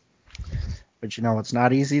 Yeah. But you know what's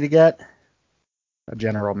not easy to get? A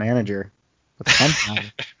general manager. But somehow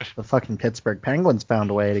the fucking Pittsburgh Penguins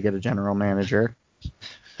found a way to get a general manager.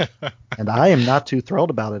 And I am not too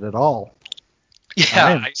thrilled about it at all. Yeah,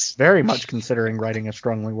 I am very much considering writing a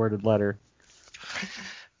strongly worded letter.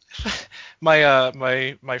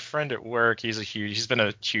 My friend at work, he's been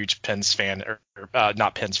a huge Pens fan, or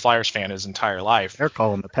not Pens, Flyers fan his entire life. They're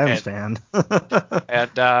calling the Pens fan.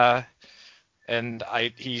 and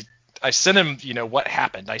I sent him, what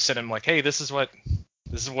happened. I sent him like, hey, this is what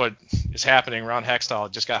is happening. Ron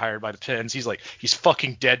Hextall just got hired by the Pens. He's like, he's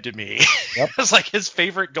fucking dead to me. Yep. It's like his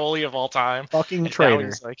favorite goalie of all time. Fucking and traitor. Now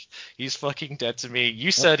he's like, he's fucking dead to me.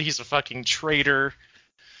 You said he's a fucking traitor.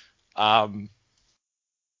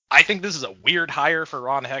 I think this is a weird hire for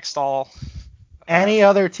Ron Hextall. Any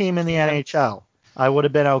other team in the NHL, I would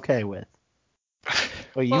have been okay with.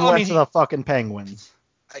 But you went to the fucking Penguins.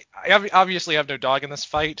 I obviously have no dog in this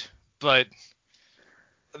fight, but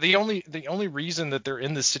the only reason that they're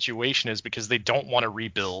in this situation is because they don't want to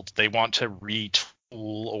rebuild. They want to retool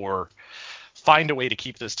or find a way to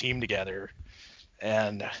keep this team together.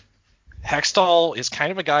 And Hextall is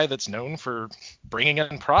kind of a guy that's known for bringing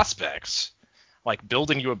in prospects, like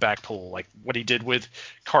building you a back pool, like what he did with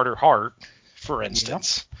Carter Hart, for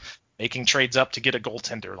instance. Yep. Making trades up to get a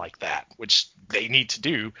goaltender like that, which they need to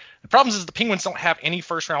do. The problem is the Penguins don't have any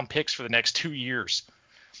first-round picks for the next 2 years.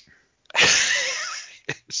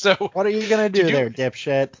 So what are you gonna do there,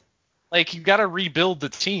 dipshit? Like, you got to rebuild the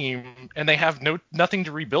team, and they have nothing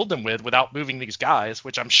to rebuild them with without moving these guys,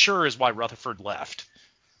 which I'm sure is why Rutherford left.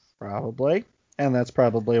 Probably. And that's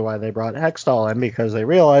probably why they brought Hextall in, because they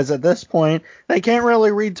realize at this point they can't really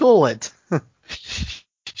retool it.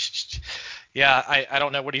 Yeah, I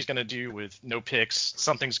don't know what he's going to do with no picks.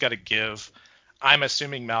 Something's got to give. I'm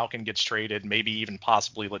assuming Malkin gets traded, maybe even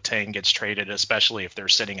possibly Letang gets traded, especially if they're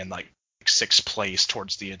sitting in like sixth place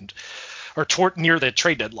towards the end, or near the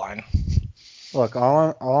trade deadline. Look,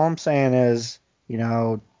 all I'm saying is,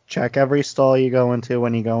 check every stall you go into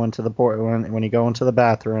when you go into when you go into the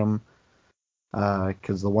bathroom,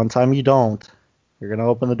 because the one time you don't, you're gonna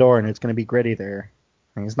open the door and it's gonna be Gritty there,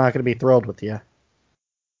 and he's not gonna be thrilled with you.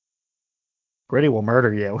 Gritty will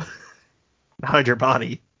murder you. Hide your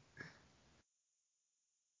body.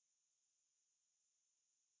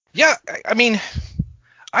 Yeah, I mean,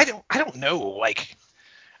 I don't know. Like,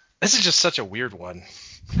 this is just such a weird one.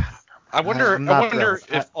 I wonder I'm not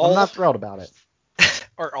thrilled about it.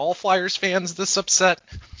 Are all Flyers fans this upset?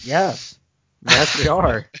 Yes, we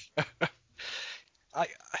are.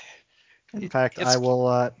 In fact, I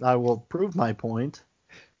will prove my point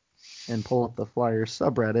and pull up the Flyers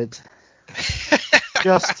subreddit.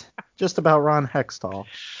 just about Ron Hextall.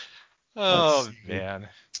 Oh man.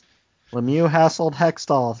 Lemieux hassled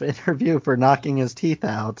Hextall interview for knocking his teeth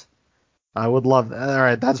out. I would love that. All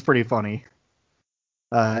right, that's pretty funny.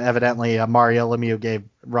 Evidently, Mario Lemieux gave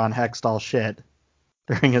Ron Hextall shit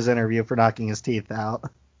during his interview for knocking his teeth out.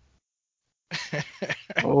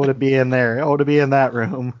 Oh, to be in there. Oh, to be in that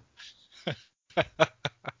room.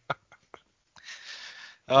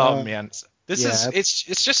 Oh man,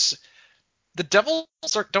 it's just the Devils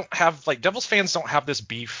Devils fans don't have this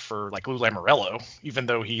beef for like Lou Lamoriello, even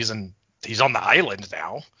though he's on the island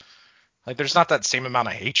now. Like, there's not that same amount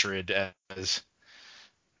of hatred as,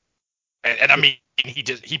 and I mean,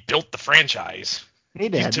 he built the franchise. He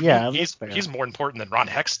did, yeah. He's more important than Ron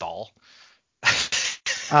Hextall.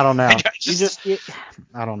 I don't know.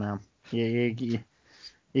 I don't know.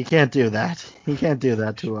 You can't do that. You can't do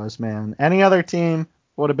that to us, man. Any other team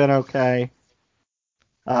would have been okay.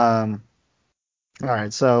 All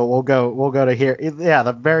right, so we'll go to here. Yeah,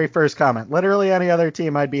 the very first comment. Literally any other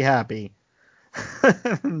team, I'd be happy.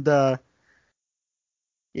 And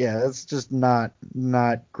yeah, it's just not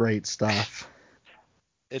great stuff.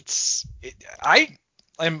 I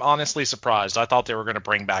am honestly surprised. I thought they were going to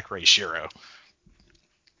bring back Ray Shero,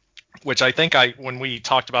 which I think when we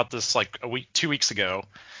talked about this like 2 weeks ago,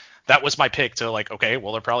 that was my pick to like, okay,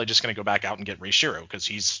 well, they're probably just going to go back out and get Ray Shero because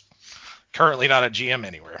he's currently not a GM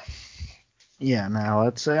anywhere. Yeah, no,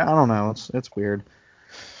 I don't know. It's weird.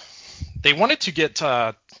 They wanted to get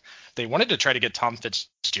they wanted to try to get Tom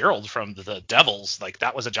Fitzgerald from the Devils. Like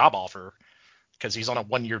that was a job offer because he's on a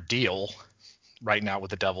 1-year deal right now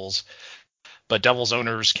with the Devils. But Devils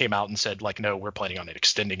owners came out and said like, no, we're planning on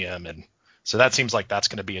extending him, and so that seems like that's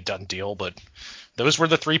going to be a done deal. But those were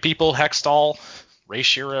the three people: Hextall, Ray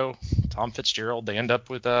Shero, Tom Fitzgerald. They end up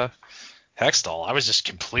with Hextall. I was just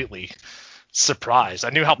completely surprised. I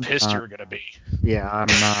knew how pissed you were going to be. Yeah, I'm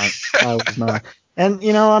not. I was not. And,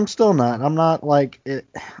 I'm still not. I'm not like it.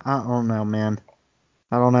 I don't know, man.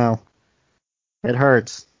 I don't know. It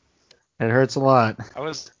hurts. It hurts a lot.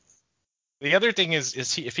 The other thing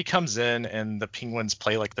is if he comes in and the Penguins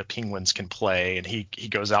play like the Penguins can play, and he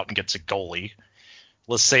goes out and gets a goalie.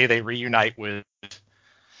 Let's say they reunite with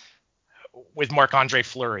Marc-Andre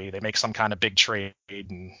Fleury. They make some kind of big trade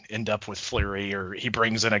and end up with Fleury, or he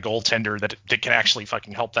brings in a goaltender that can actually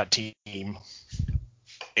fucking help that team,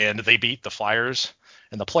 and they beat the Flyers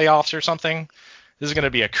in the playoffs or something. This is going to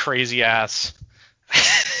be a crazy ass.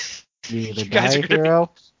 You either die a hero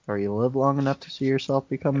or you live long enough to see yourself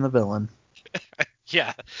become the villain.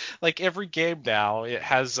 Yeah, like every game now, it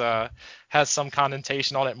has some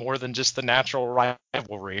connotation on it more than just the natural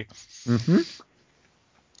rivalry. Mm-hmm.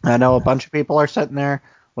 I know a bunch of people are sitting there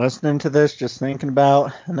listening to this, just thinking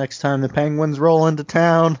about the next time the Penguins roll into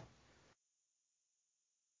town.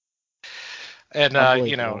 And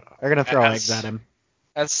they're gonna throw eggs at him.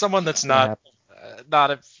 As someone that's not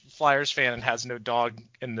a Flyers fan and has no dog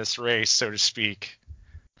in this race, so to speak,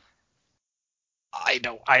 I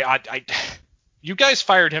you guys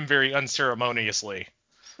fired him very unceremoniously.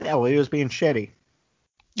 Yeah, well, he was being shitty.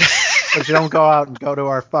 But you don't go out and go to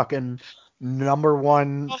our fucking number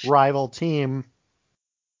one rival team,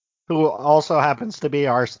 who also happens to be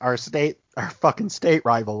our fucking state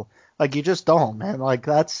rival. Like, you just don't, man. Like,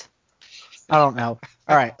 that's, I don't know.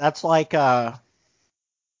 All right, that's like no,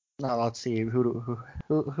 let's see,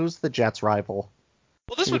 who's the Jets' rival?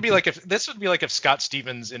 Well, this would be like if Scott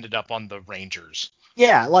Stevens ended up on the Rangers.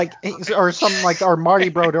 Yeah, like, or something like, or Marty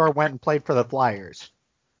Brodeur went and played for the Flyers.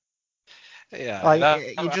 Yeah,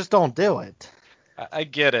 like you just don't do it. I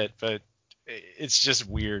get it, but it's just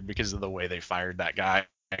weird because of the way they fired that guy.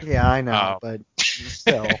 Yeah, I know, but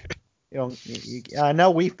still, I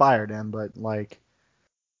know we fired him, but like,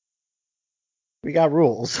 we got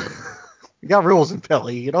rules. We got rules in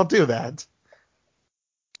Philly. You don't do that.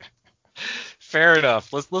 Fair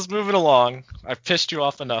enough. Let's move it along. I've pissed you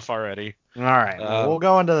off enough already. All right, well, we'll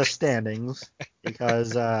go into the standings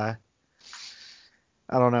because I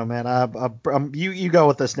don't know, man. You go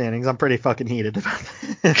with the standings. I'm pretty fucking heated about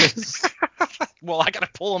this. Well, I gotta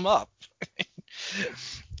pull them up.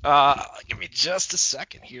 Give me just a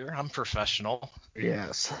second here. I'm professional.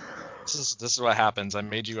 Yes. This is what happens. I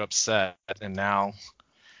made you upset, and now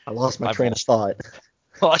I lost my train of thought.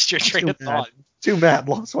 Lost your train of thought. Too mad.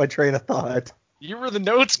 Lost my train of thought. You were the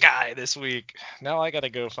notes guy this week. Now I gotta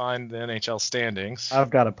go find the NHL standings. I've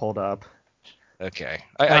got it pulled up. Okay.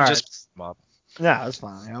 I just pulled them up. Yeah, that's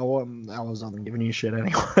fine. I wasn't giving you shit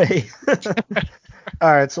anyway.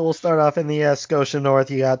 All right, so we'll start off in the Scotia North.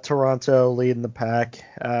 You got Toronto leading the pack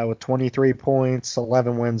with 23 points,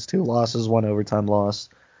 11 wins, 2 losses, 1 overtime loss.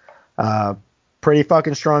 Pretty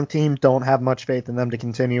fucking strong team. Don't have much faith in them to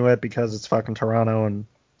continue it because it's fucking Toronto, and,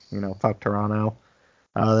 fuck Toronto.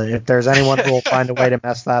 If there's anyone who will find a way to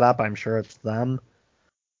mess that up, I'm sure it's them.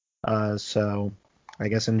 So I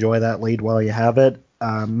guess enjoy that lead while you have it.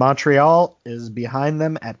 Montreal is behind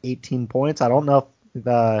them at 18 points. I don't know if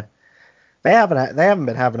they haven't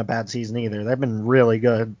been having a bad season either. They've been really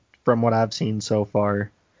good from what I've seen so far.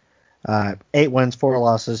 8 wins, 4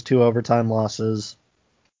 losses, 2 overtime losses.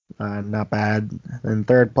 Not bad. In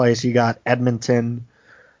third place, you got Edmonton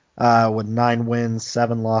with 9 wins,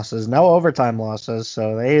 7 losses, no overtime losses.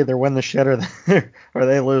 So they either win the shit or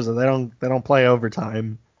they lose it. They don't play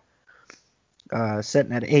overtime.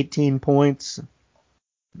 Sitting at 18 points.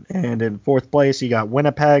 And in fourth place, you got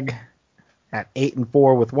Winnipeg at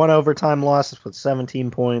 8-4 with 1 overtime loss with 17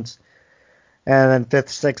 points. And then 5th,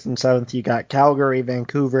 6th, and 7th, you got Calgary,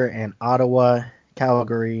 Vancouver, and Ottawa.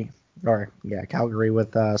 Calgary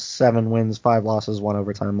with 7 wins, 5 losses, 1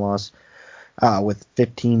 overtime loss with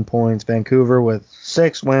 15 points. Vancouver with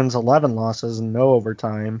 6 wins, 11 losses, and no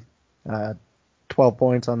overtime. 12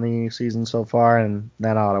 points on the season so far. And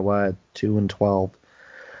then Ottawa at 2-12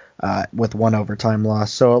 with 1 overtime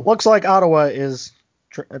loss. So it looks like Ottawa is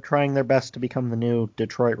trying their best to become the new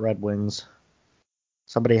Detroit Red Wings.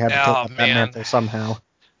 Somebody had to take up that mantle somehow.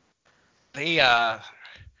 They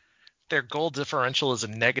their goal differential is a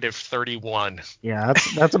 -31. Yeah,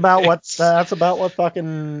 that's about what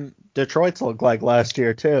fucking Detroit's looked like last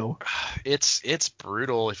year too. It's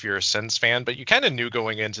brutal if you're a Sens fan, but you kind of knew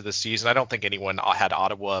going into the season. I don't think anyone had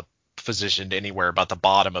Ottawa positioned anywhere about the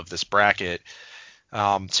bottom of this bracket.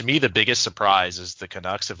 To me, the biggest surprise is the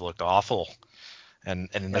Canucks have looked awful, and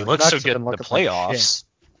they look so Canucks have good been in the looking like playoffs.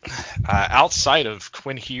 Outside of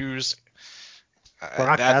Quinn Hughes,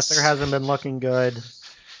 Brock that's Besser hasn't been looking good.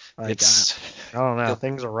 Like, it's I don't know.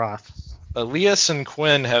 Things are rough. Elias and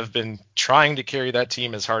Quinn have been trying to carry that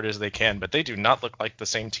team as hard as they can, but they do not look like the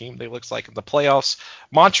same team they looked like in the playoffs.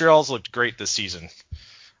 Montreal's looked great this season.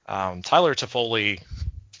 Tyler Toffoli,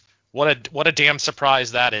 what a damn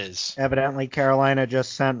surprise that is. Evidently, Carolina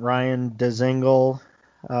just sent Ryan Dzingel.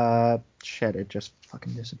 Shit, it just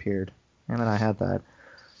fucking disappeared. Damn it, I had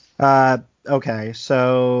that. Okay,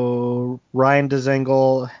 so Ryan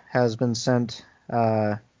Dzingel has been sent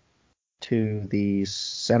to the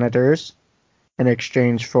Senators in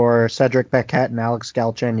exchange for Cedric Paquette and Alex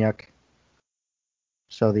Galchenyuk.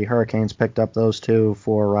 So the Hurricanes picked up those two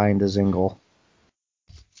for Ryan Dzingel.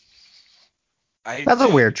 That's a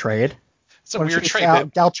weird trade. It's a weird trade.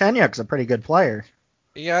 Galchenyuk's a pretty good player.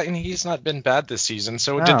 Yeah, and he's not been bad this season.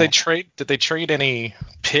 So No. did they trade any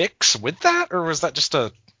picks with that, or was that just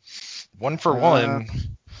a one for one?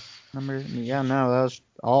 That was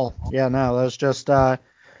all. Yeah, no, that was just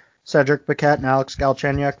Cedric Paquette and Alex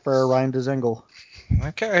Galchenyuk for Ryan Dzingel.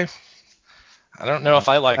 Okay. I don't know if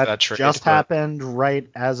I like that trade. Just happened right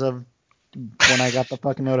as of when I got the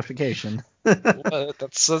fucking notification.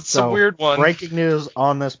 That's a weird one. Breaking news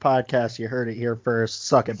on this podcast. You heard it here first.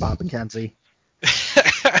 Suck it, Bob McKenzie.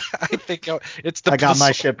 I think it's I got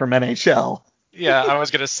my shit from NHL. Yeah, I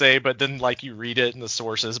was gonna say, but then like you read it in the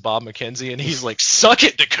sources, Bob McKenzie, and he's like, "Suck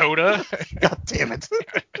it, Dakota." God damn it.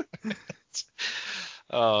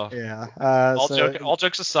 Yeah. All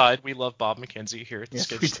jokes aside, we love Bob McKenzie here at the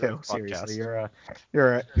Yes, we do. Podcast. Seriously,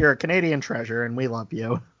 you're a Canadian treasure, and we love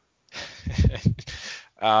you.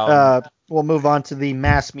 We'll move on to the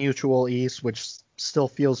Mass Mutual East, which still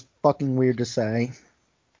feels fucking weird to say.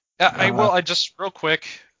 I just real quick,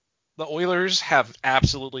 the Oilers have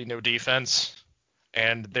absolutely no defense,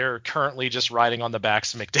 and they're currently just riding on the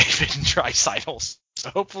backs of McDavid and Draisaitl. So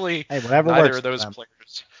hopefully, neither of those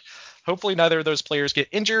players. Hopefully, neither of those players get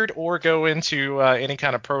injured or go into any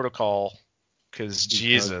kind of protocol, because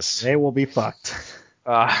Jesus, they will be fucked.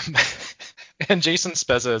 And Jason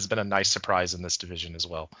Spezza has been a nice surprise in this division as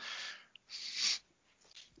well.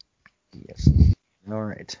 Yes. All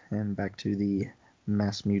right, and back to the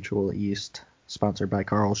Mass Mutual East, sponsored by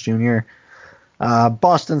Carl's Jr.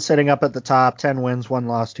 Boston sitting up at the top, 10 wins, 1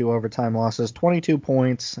 loss, 2 overtime losses, 22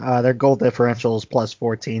 points. Their goal differential is plus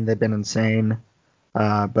 14. They've been insane.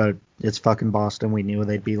 But it's fucking Boston. We knew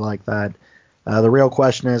they'd be like that. The real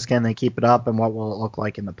question is, can they keep it up, and what will it look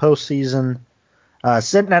like in the postseason?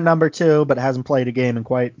 Sitting at number 2, but hasn't played a game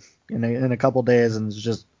in a couple days, and has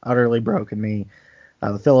just utterly broken me.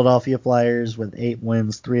 The Philadelphia Flyers with 8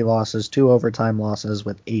 wins, 3 losses, 2 overtime losses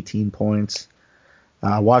with 18 points.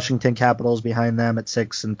 Washington Capitals behind them at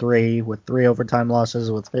 6-3 with 3 overtime losses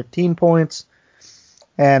with 15 points.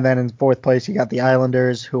 And then in 4th place, you got the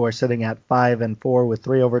Islanders, who are sitting at 5-4 with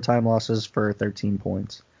 3 overtime losses for 13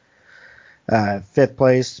 points. 5th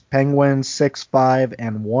place, Penguins,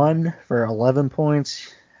 6-5-1 for 11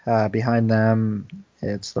 points. Behind them,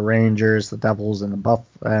 it's the Rangers, the Devils, and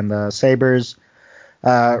the Sabres.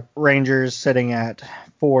 Rangers sitting at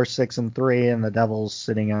 4-6-3, and the Devils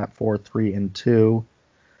sitting at 4-3-2.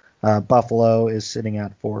 Buffalo is sitting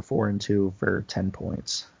at 4-4-2 for 10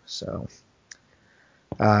 points. So.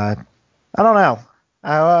 I don't know.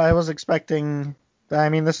 I was expecting. I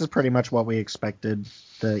mean, this is pretty much what we expected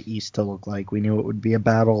the East to look like. We knew it would be a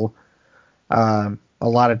battle. A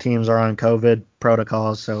lot of teams are on COVID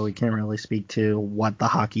protocols, so we can't really speak to what the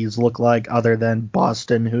hockeys look like other than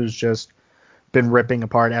Boston, who's just been ripping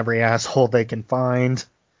apart every asshole they can find.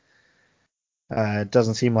 It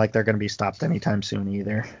doesn't seem like they're going to be stopped anytime soon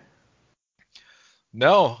either.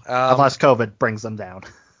 No. Unless COVID brings them down.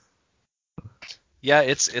 Yeah,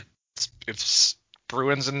 it's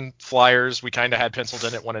Bruins and Flyers. We kind of had penciled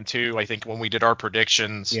in at 1 and 2, I think, when we did our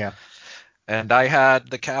predictions. Yeah. And I had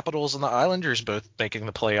the Capitals and the Islanders both making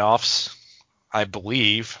the playoffs, I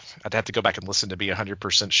believe. I'd have to go back and listen to be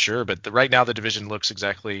 100% sure, but right now the division looks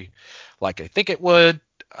exactly like I think it would.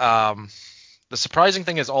 The surprising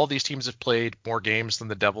thing is all these teams have played more games than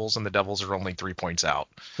the Devils, and the Devils are only 3 points out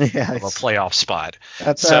of a playoff spot.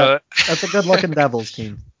 That's a good-looking Devils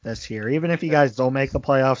team this year. Even if you guys don't make the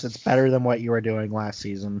playoffs, it's better than what you were doing last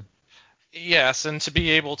season. Yes, and to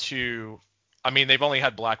be able to I mean, they've only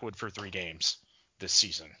had Blackwood for 3 games this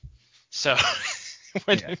season. So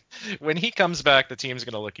when Yeah. when he comes back, the team's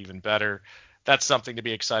going to look even better. That's something to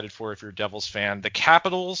be excited for if you're a Devils fan. The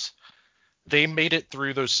Capitals, they made it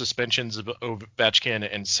through those suspensions of Ovechkin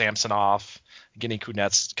and Samsonov, Evgeny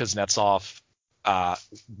Kuznetsov, The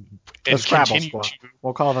and Scrabble continue Squad. to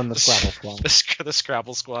We'll call them the Scrabble Squad. the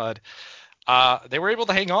Scrabble Squad. They were able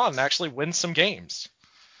to hang on and actually win some games.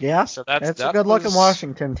 Yeah, So it's a good looking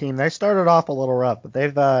Washington team. They started off a little rough, but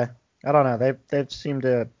they've I don't know, they seem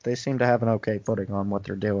to have an okay footing on what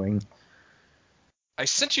they're doing. I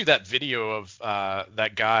sent you that video of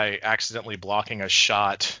that guy accidentally blocking a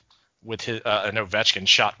shot with an Ovechkin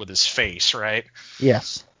shot with his face, right?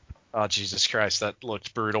 Yes. Oh, Jesus Christ, that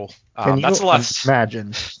looked brutal. Can you That's a less.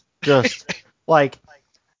 imagine? Just like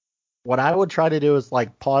what I would try to do is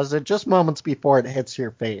like pause it just moments before it hits your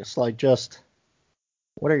face. Like just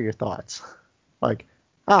what are your thoughts? Like,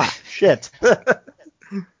 shit.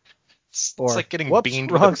 It's Or like getting whoops,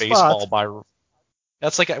 beamed with wrong a baseball spot. by.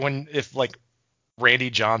 That's like if like Randy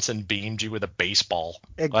Johnson beamed you with a baseball.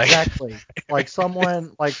 Exactly. Like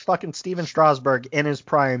someone like fucking Steven Strasburg in his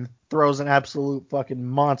prime throws an absolute fucking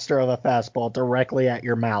monster of a fastball directly at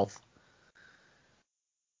your mouth.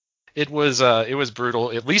 It was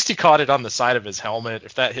brutal. At least he caught it on the side of his helmet.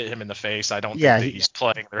 If that hit him in the face, I don't think that he's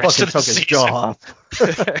playing the rest Fucking of the took his season. jaw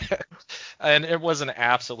off. And it was an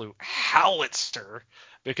absolute howitzer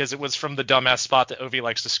because it was from the dumbass spot that Ovi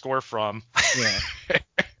likes to score from. Yeah.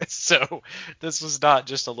 So this was not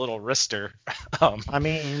just a little wrister. I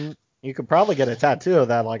mean, you could probably get a tattoo of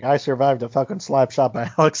that. Like, I survived a fucking slap shot by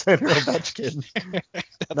Alexander Ovechkin.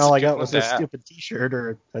 And all I got was a stupid t-shirt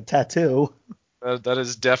or a tattoo. That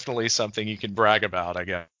is definitely something you can brag about, I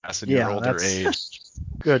guess, in your older age.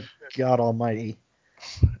 Good God Almighty.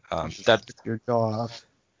 That your jaw off.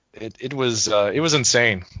 It was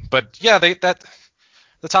insane. But yeah, the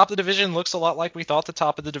top of the division looks a lot like we thought the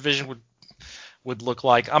top of the division would look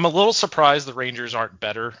like. I'm a little surprised the Rangers aren't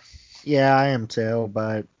better. Yeah, I am too,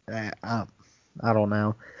 but I don't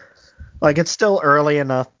know. Like, it's still early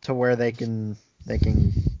enough to where they can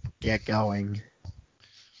get going.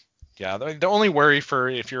 Yeah, the only worry for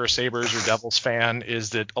if you're a Sabres or Devils fan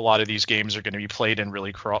is that a lot of these games are going to be played in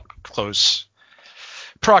really close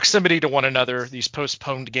proximity to one another, these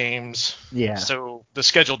postponed games. Yeah. So the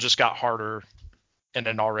schedule just got harder in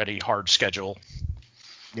an already hard schedule.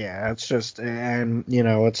 Yeah, it's just, and,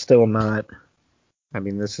 it's still not, I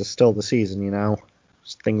mean, this is still the season,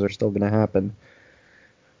 things are still going to happen.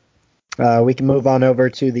 We can move on over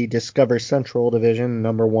to the Discover Central Division.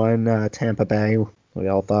 Number 1, Tampa Bay. We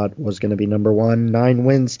all thought was going to be number 1. 9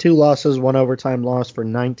 wins, 2 losses, 1 overtime loss for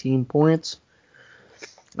 19 points.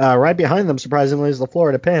 Right behind them, surprisingly, is the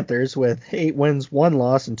Florida Panthers with 8 wins, 1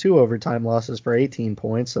 loss, and 2 overtime losses for 18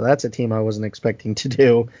 points. So that's a team I wasn't expecting to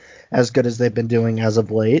do as good as they've been doing as of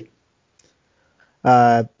late.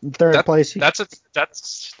 Third place. That's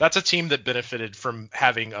a team that benefited from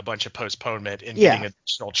having a bunch of postponement and getting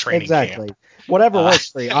additional training exactly. camp. Whatever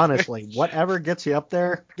works for you, honestly. Whatever gets you up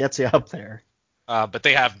there, gets you up there. But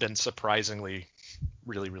they have been surprisingly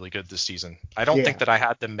really, really good this season. I don't think that I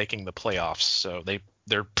had them making the playoffs, so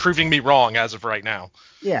they're proving me wrong as of right now.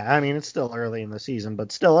 Yeah, I mean, it's still early in the season,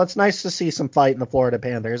 but still, it's nice to see some fight in the Florida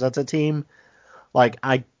Panthers. That's a team, like,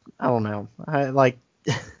 I don't know.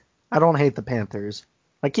 I don't hate the Panthers.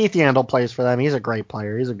 Like, Keith Yandle plays for them. He's a great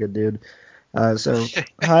player. He's a good dude. So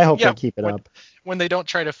I hope they keep it up. When they don't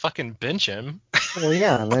try to fucking bench him. Well,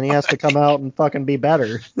 yeah, and then he has to come out and fucking be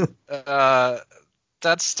better.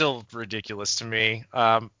 That's still ridiculous to me.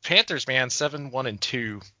 Panthers, man,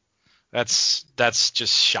 7-1-2. That's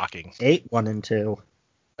just shocking. 8-1-2.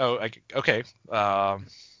 Oh, okay. Okay.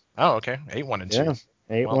 8-1-2. Yeah,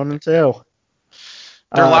 8-1-2.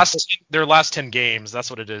 Their last 10 games. That's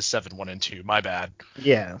what it is. 7-1-2. My bad.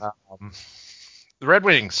 Yeah. The Red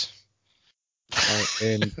Wings.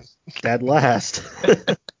 And dead last.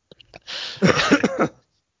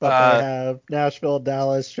 But they have Nashville,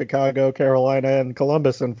 Dallas, Chicago, Carolina, and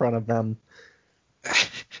Columbus in front of them.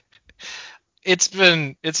 It's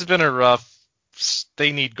been a rough.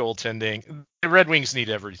 They need goaltending. The Red Wings need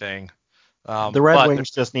everything. The Red Wings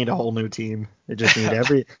just need a whole new team. They just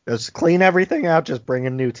need just clean everything out, just bring a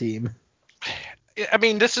new team. I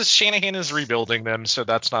mean, Shanahan is rebuilding them, so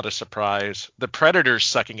that's not a surprise. The Predators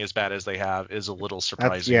sucking as bad as they have is a little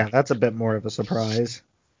surprising. That's a bit more of a surprise.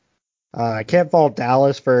 I can't fault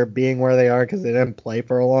Dallas for being where they are because they didn't play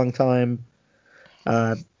for a long time.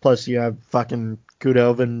 Plus, you have fucking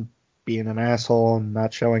Kudovin being an asshole and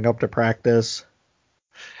not showing up to practice.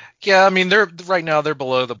 Yeah, I mean they're right now they're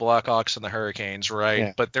below the Blackhawks and the Hurricanes, right?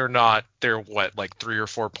 Yeah. But they're not. They're what, like 3 or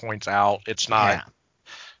 4 points out. It's not Yeah.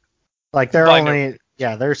 Like they're by no. only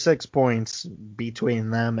they're 6 points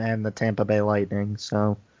between them and the Tampa Bay Lightning.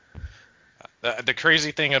 So The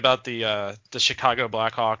crazy thing about the Chicago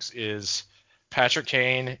Blackhawks is Patrick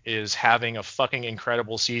Kane is having a fucking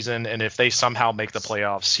incredible season, and if they somehow make the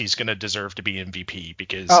playoffs, he's gonna deserve to be MVP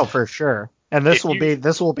because for sure. And this if will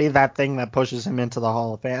you be that thing that pushes him into the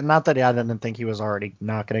Hall of Fame. Not that I didn't think he was already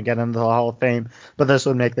not going to get into the Hall of Fame, but this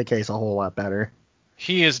would make the case a whole lot better.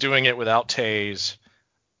 he is doing it without Taves,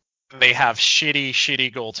 they have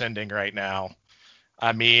shitty goaltending right now.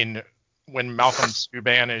 I mean, when Malcolm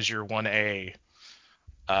Subban is your 1A,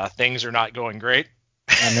 things are not going great.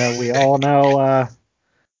 I know we all know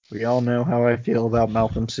how I feel about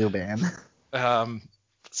Malcolm Subban.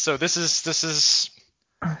 So this is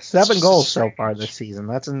 7 just a goals so far this strange. season.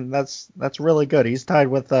 That's really good. He's tied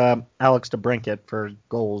with Alex DeBrincat for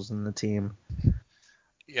goals in the team.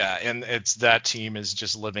 Yeah, and it's that team is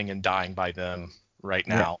just living and dying by them right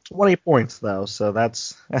Yeah, now. 20 points though, so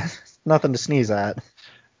that's nothing to sneeze at.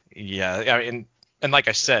 Yeah, and like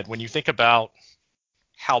I said, when you think about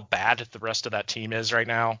how bad the rest of that team is right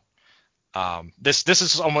now, this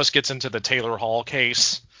is almost gets into the Taylor Hall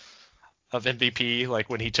case of MVP, like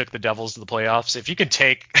when he took the Devils to the playoffs. If you can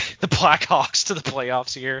take the Blackhawks to the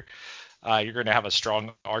playoffs here, you're going to have a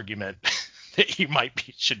strong argument that he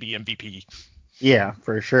should be MVP. Yeah,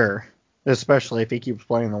 for sure. Especially if he keeps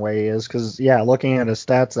playing the way he is, because looking at his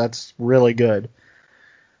stats, that's really good.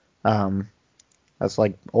 That's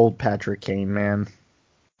like old Patrick Kane, man,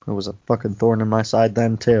 who was a fucking thorn in my side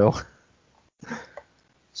then too.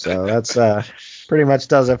 So that's pretty much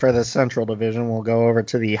does it for the Central Division. We'll go over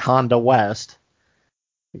to the Honda West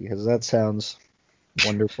because that sounds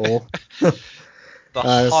wonderful. The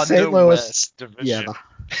Honda St. Louis, West the division.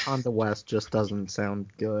 Honda West just doesn't sound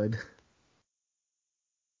good.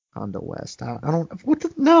 Honda West, I don't what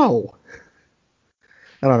the no.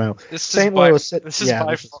 I don't know. This is St. by Louis, this is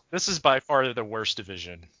by this is this is by far the worst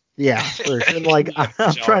division for sure. in Like the I'm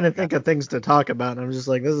NHL trying to right now. think of things to talk about, and I'm just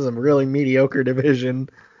like, this is a really mediocre division.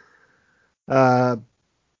 Uh,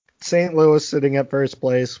 St. Louis sitting at first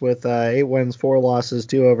place with 8 wins, 4 losses,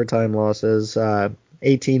 2 overtime losses,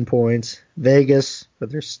 18 points. Vegas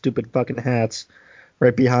with their stupid fucking hats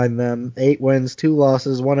right behind them, 8 wins, 2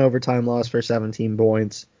 losses, 1 overtime loss for 17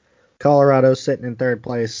 points. Colorado sitting in third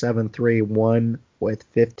place, 7-3-1 with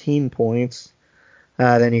 15 points.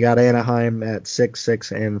 Then you got Anaheim at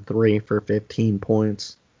 6-6-3 for 15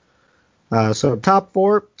 points. So top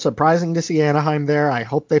 4, surprising to see Anaheim there. I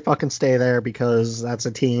hope they fucking stay there because that's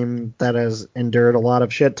a team that has endured a lot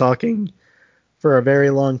of shit talking for a very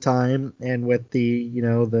long time. And with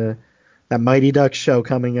that Mighty Ducks show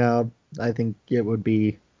coming out, I think it would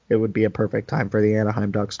be a perfect time for the Anaheim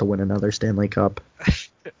Ducks to win another Stanley Cup.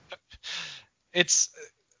 It's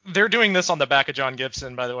they're doing this on the back of John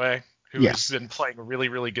Gibson, by the way, who has Yes, been playing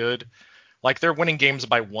really good. Like they're winning games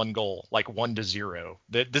by 1 goal, like 1-0.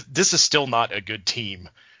 This is still not a good team.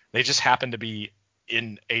 They just happen to be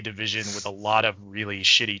in a division with a lot of really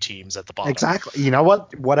shitty teams at the bottom. exactly. You know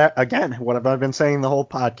what? What have I been saying the whole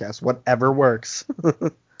podcast? Whatever works.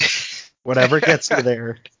 Whatever gets you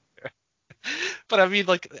there. But I mean,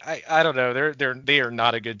 like I don't know. They are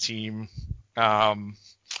not a good team. Um,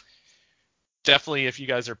 Definitely, if you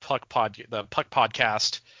guys are the Puck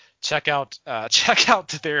podcast, check out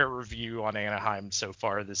their review on Anaheim so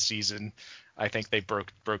far this season. I think they've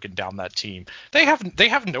broken down that team. They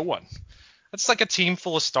have no one. It's like a team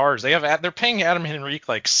full of stars. They're paying Adam Henrique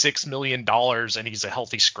like $6 million, and he's a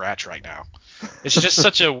healthy scratch right now. It's just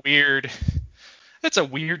such a weird. It's a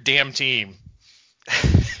weird damn team.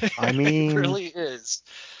 I It mean, really is.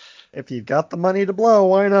 if you've got the money to blow,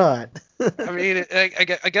 why not? I mean,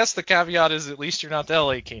 I guess the caveat is at least you're not the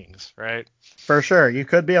LA Kings, right? For sure, you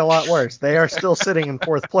could be a lot worse. They are still sitting in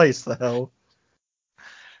fourth place, though.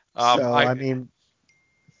 So, I I mean,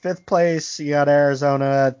 fifth place, you got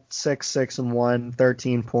Arizona, 6-6-1,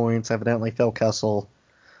 13 points. Evidently, Phil Kessel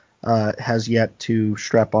has yet to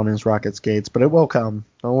strap on his rocket skates, but it will come.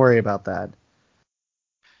 Don't worry about that.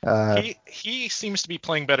 he seems to be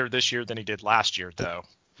playing better this year than he did last year, though.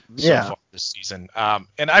 So Yeah, far this season.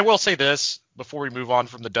 And I will say this before we move on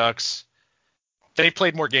from the Ducks, they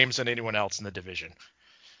played more games than anyone else in the division.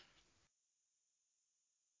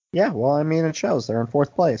 yeah. Well, I mean, it shows. They're in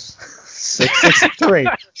fourth place,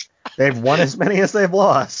 6-6-3. They've won as many as they've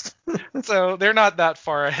lost. So they're not that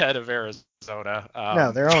far ahead of Arizona.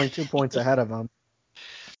 No, they're only 2 points ahead of them.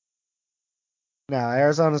 Now,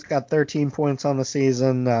 Arizona's got 13 points on the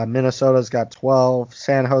season. Minnesota's got 12.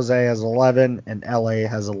 San Jose has 11, and LA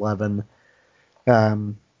has 11.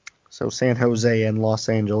 So San Jose and Los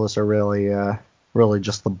Angeles are really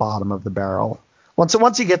just the bottom of the barrel.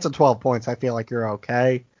 Once you get to 12 points, I feel like you're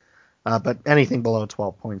okay. But anything below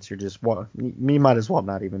 12 points, you might as well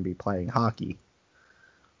not even be playing hockey.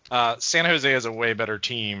 San Jose is a way better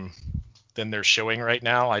team than they're showing right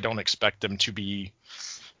now. I don't expect them to be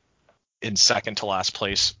in second to last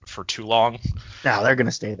place for too long. No, they're going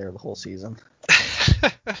to stay there the whole season.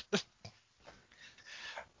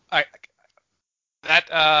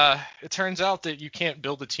 It turns out that you can't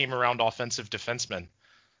build a team around offensive defensemen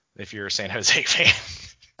if you're a San Jose fan.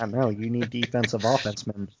 I know, you need defensive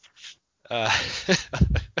offensemen.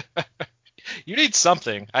 You need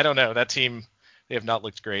something. I don't know. That team, they have not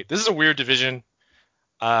looked great. This is a weird division.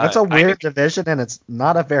 That's a weird division, and it's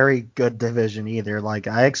not a very good division either. Like,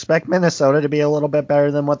 I expect Minnesota to be a little bit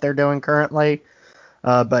better than what they're doing currently.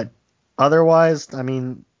 But otherwise, I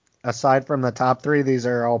mean, aside from the top three, these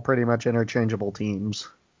are all pretty much interchangeable teams.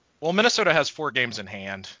 Well, Minnesota has 4 games in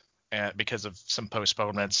hand because of some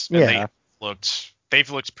postponements. And Yeah.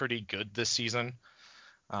 they've looked pretty good this season.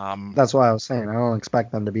 That's why I was saying I don't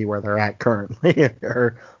expect them to be where they're at currently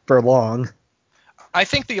or for long. I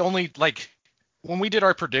think when we did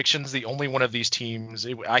our predictions, the only one of these teams,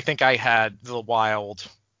 I think I had the Wild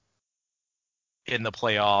in the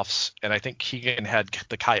playoffs, and I think Keegan had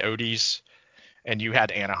the Coyotes, and you had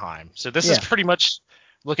Anaheim. So this is pretty much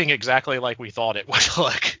looking exactly like we thought it would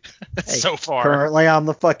look so far. Currently, I'm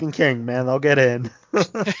the fucking king, man. They'll get in.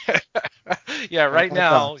 Yeah, right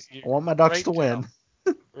now. I want my Ducks to win.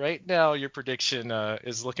 Right now, your prediction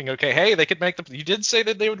is looking okay. Hey, they could make you did say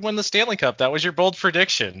that they would win the Stanley Cup. That was your bold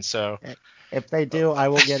prediction. So if they do, I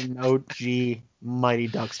will get an OG Mighty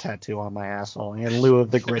Ducks tattoo on my asshole in lieu of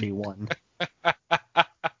the gritty one.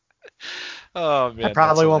 Oh man, I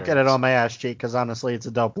probably won't get it on my ass cheek because honestly, it's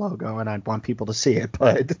a dope logo and I'd want people to see it,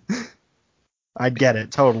 but I'd get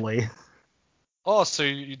it totally. Oh, so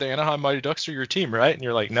the Anaheim Mighty Ducks are your team, right? And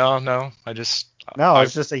you're like, no, I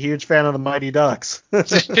was just a huge fan of the Mighty Ducks.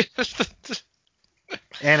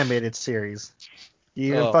 Animated series. Do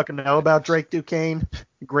you even fucking know about Drake Duquesne?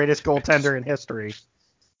 Greatest goaltender in history.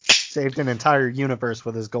 Saved an entire universe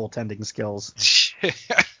with his goaltending skills. You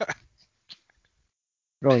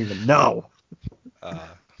don't even know.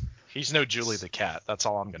 He's no Julie the Cat. That's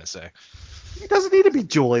all I'm going to say. He doesn't need to be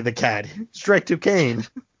Julie the Cat. He's Drake Duquesne.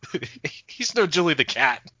 He's no Julie the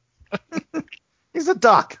Cat. He's a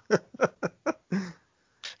duck.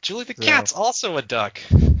 Julie the Cat's also a duck.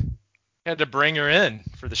 Had to bring her in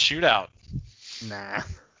for the shootout. Nah.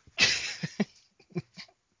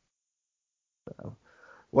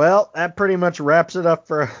 Well, that pretty much wraps it up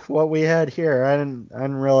for what we had here. I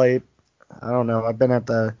don't know. I've been at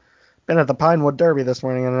the Pinewood Derby this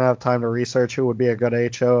morning. I didn't have time to research who would be a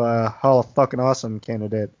good HO Hall of Fucking Awesome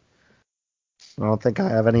candidate. I don't think I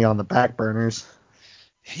have any on the back burners.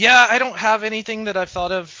 Yeah, I don't have anything that I've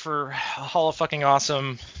thought of for Hall of Fucking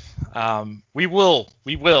Awesome. We will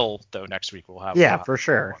though next week we'll have for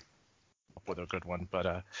sure with a good one.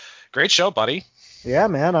 But great show, buddy. Yeah,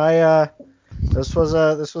 man. This was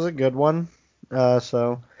a good one.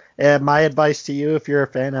 So my advice to you, if you're a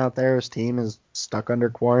fan out there whose team is stuck under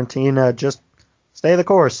quarantine, just stay the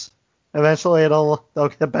course. Eventually they'll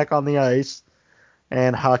get back on the ice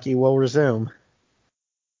and hockey will resume.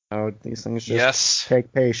 These things just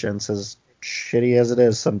take patience, as shitty as it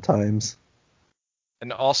is sometimes.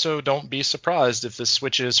 And also, don't be surprised if this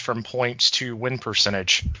switches from points to win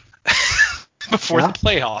percentage before the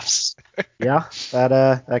playoffs. Yeah,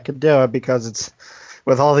 that could do it, because it's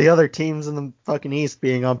with all the other teams in the fucking East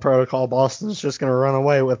being on protocol, Boston's just gonna run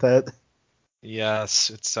away with it. Yes,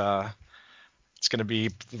 it's going to be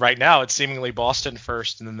right now. It's seemingly Boston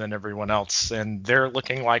first, and then everyone else, and they're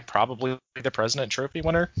looking like probably the President Trophy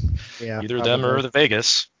winner. Yeah, either them or the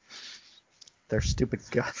Vegas. Their stupid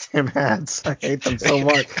goddamn ads. I hate them so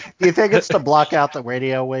much. Do you think it's to block out the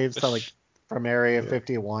radio waves from Area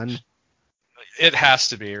 51? It has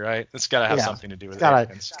to be, right? It's got to have something to do with it.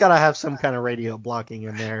 It's got to have some kind of radio blocking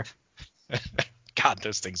in there. God,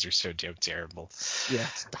 those things are so damn terrible. Yeah,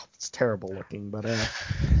 it's terrible looking. But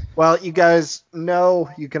well, you guys know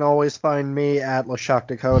you can always find me at LaShock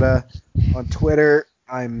Dakota on Twitter.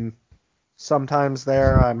 I'm sometimes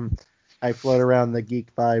there. I float around the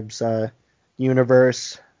Geek Vibes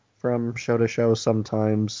universe from show to show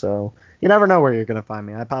sometimes, so you never know where you're gonna find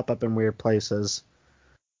me. I pop up in weird places.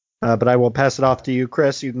 But I will pass it off to you,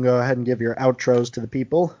 Chris. You can go ahead and give your outros to the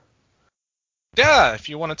people. Yeah, if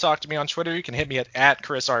you want to talk to me on Twitter, you can hit me at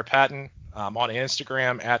Chris R. Patton. On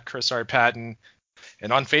Instagram, at Chris R. Patton.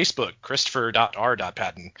 And on Facebook,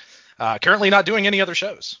 Christopher.R.Patton. Currently not doing any other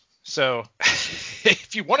shows. So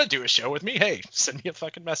if you want to do a show with me, hey, send me a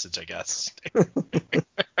fucking message, I guess.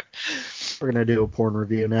 We're going to do a porn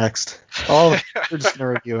review next. We're just going to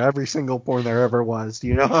review every single porn there ever was. Do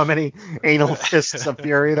you know how many anal fists of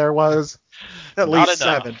fury there was? At Not least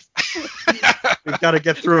enough. 7. We've got to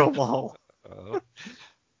get through them all.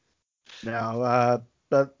 No,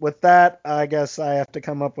 but with that, I guess I have to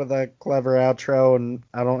come up with a clever outro, and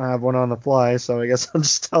I don't have one on the fly, so I guess I'll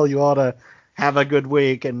just tell you all to have a good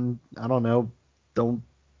week, and I don't know, don't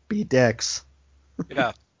be dicks.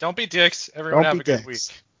 Yeah, don't be dicks. Everyone Don't have be a good dicks.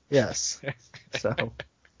 week. Yes. So,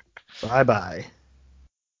 bye-bye.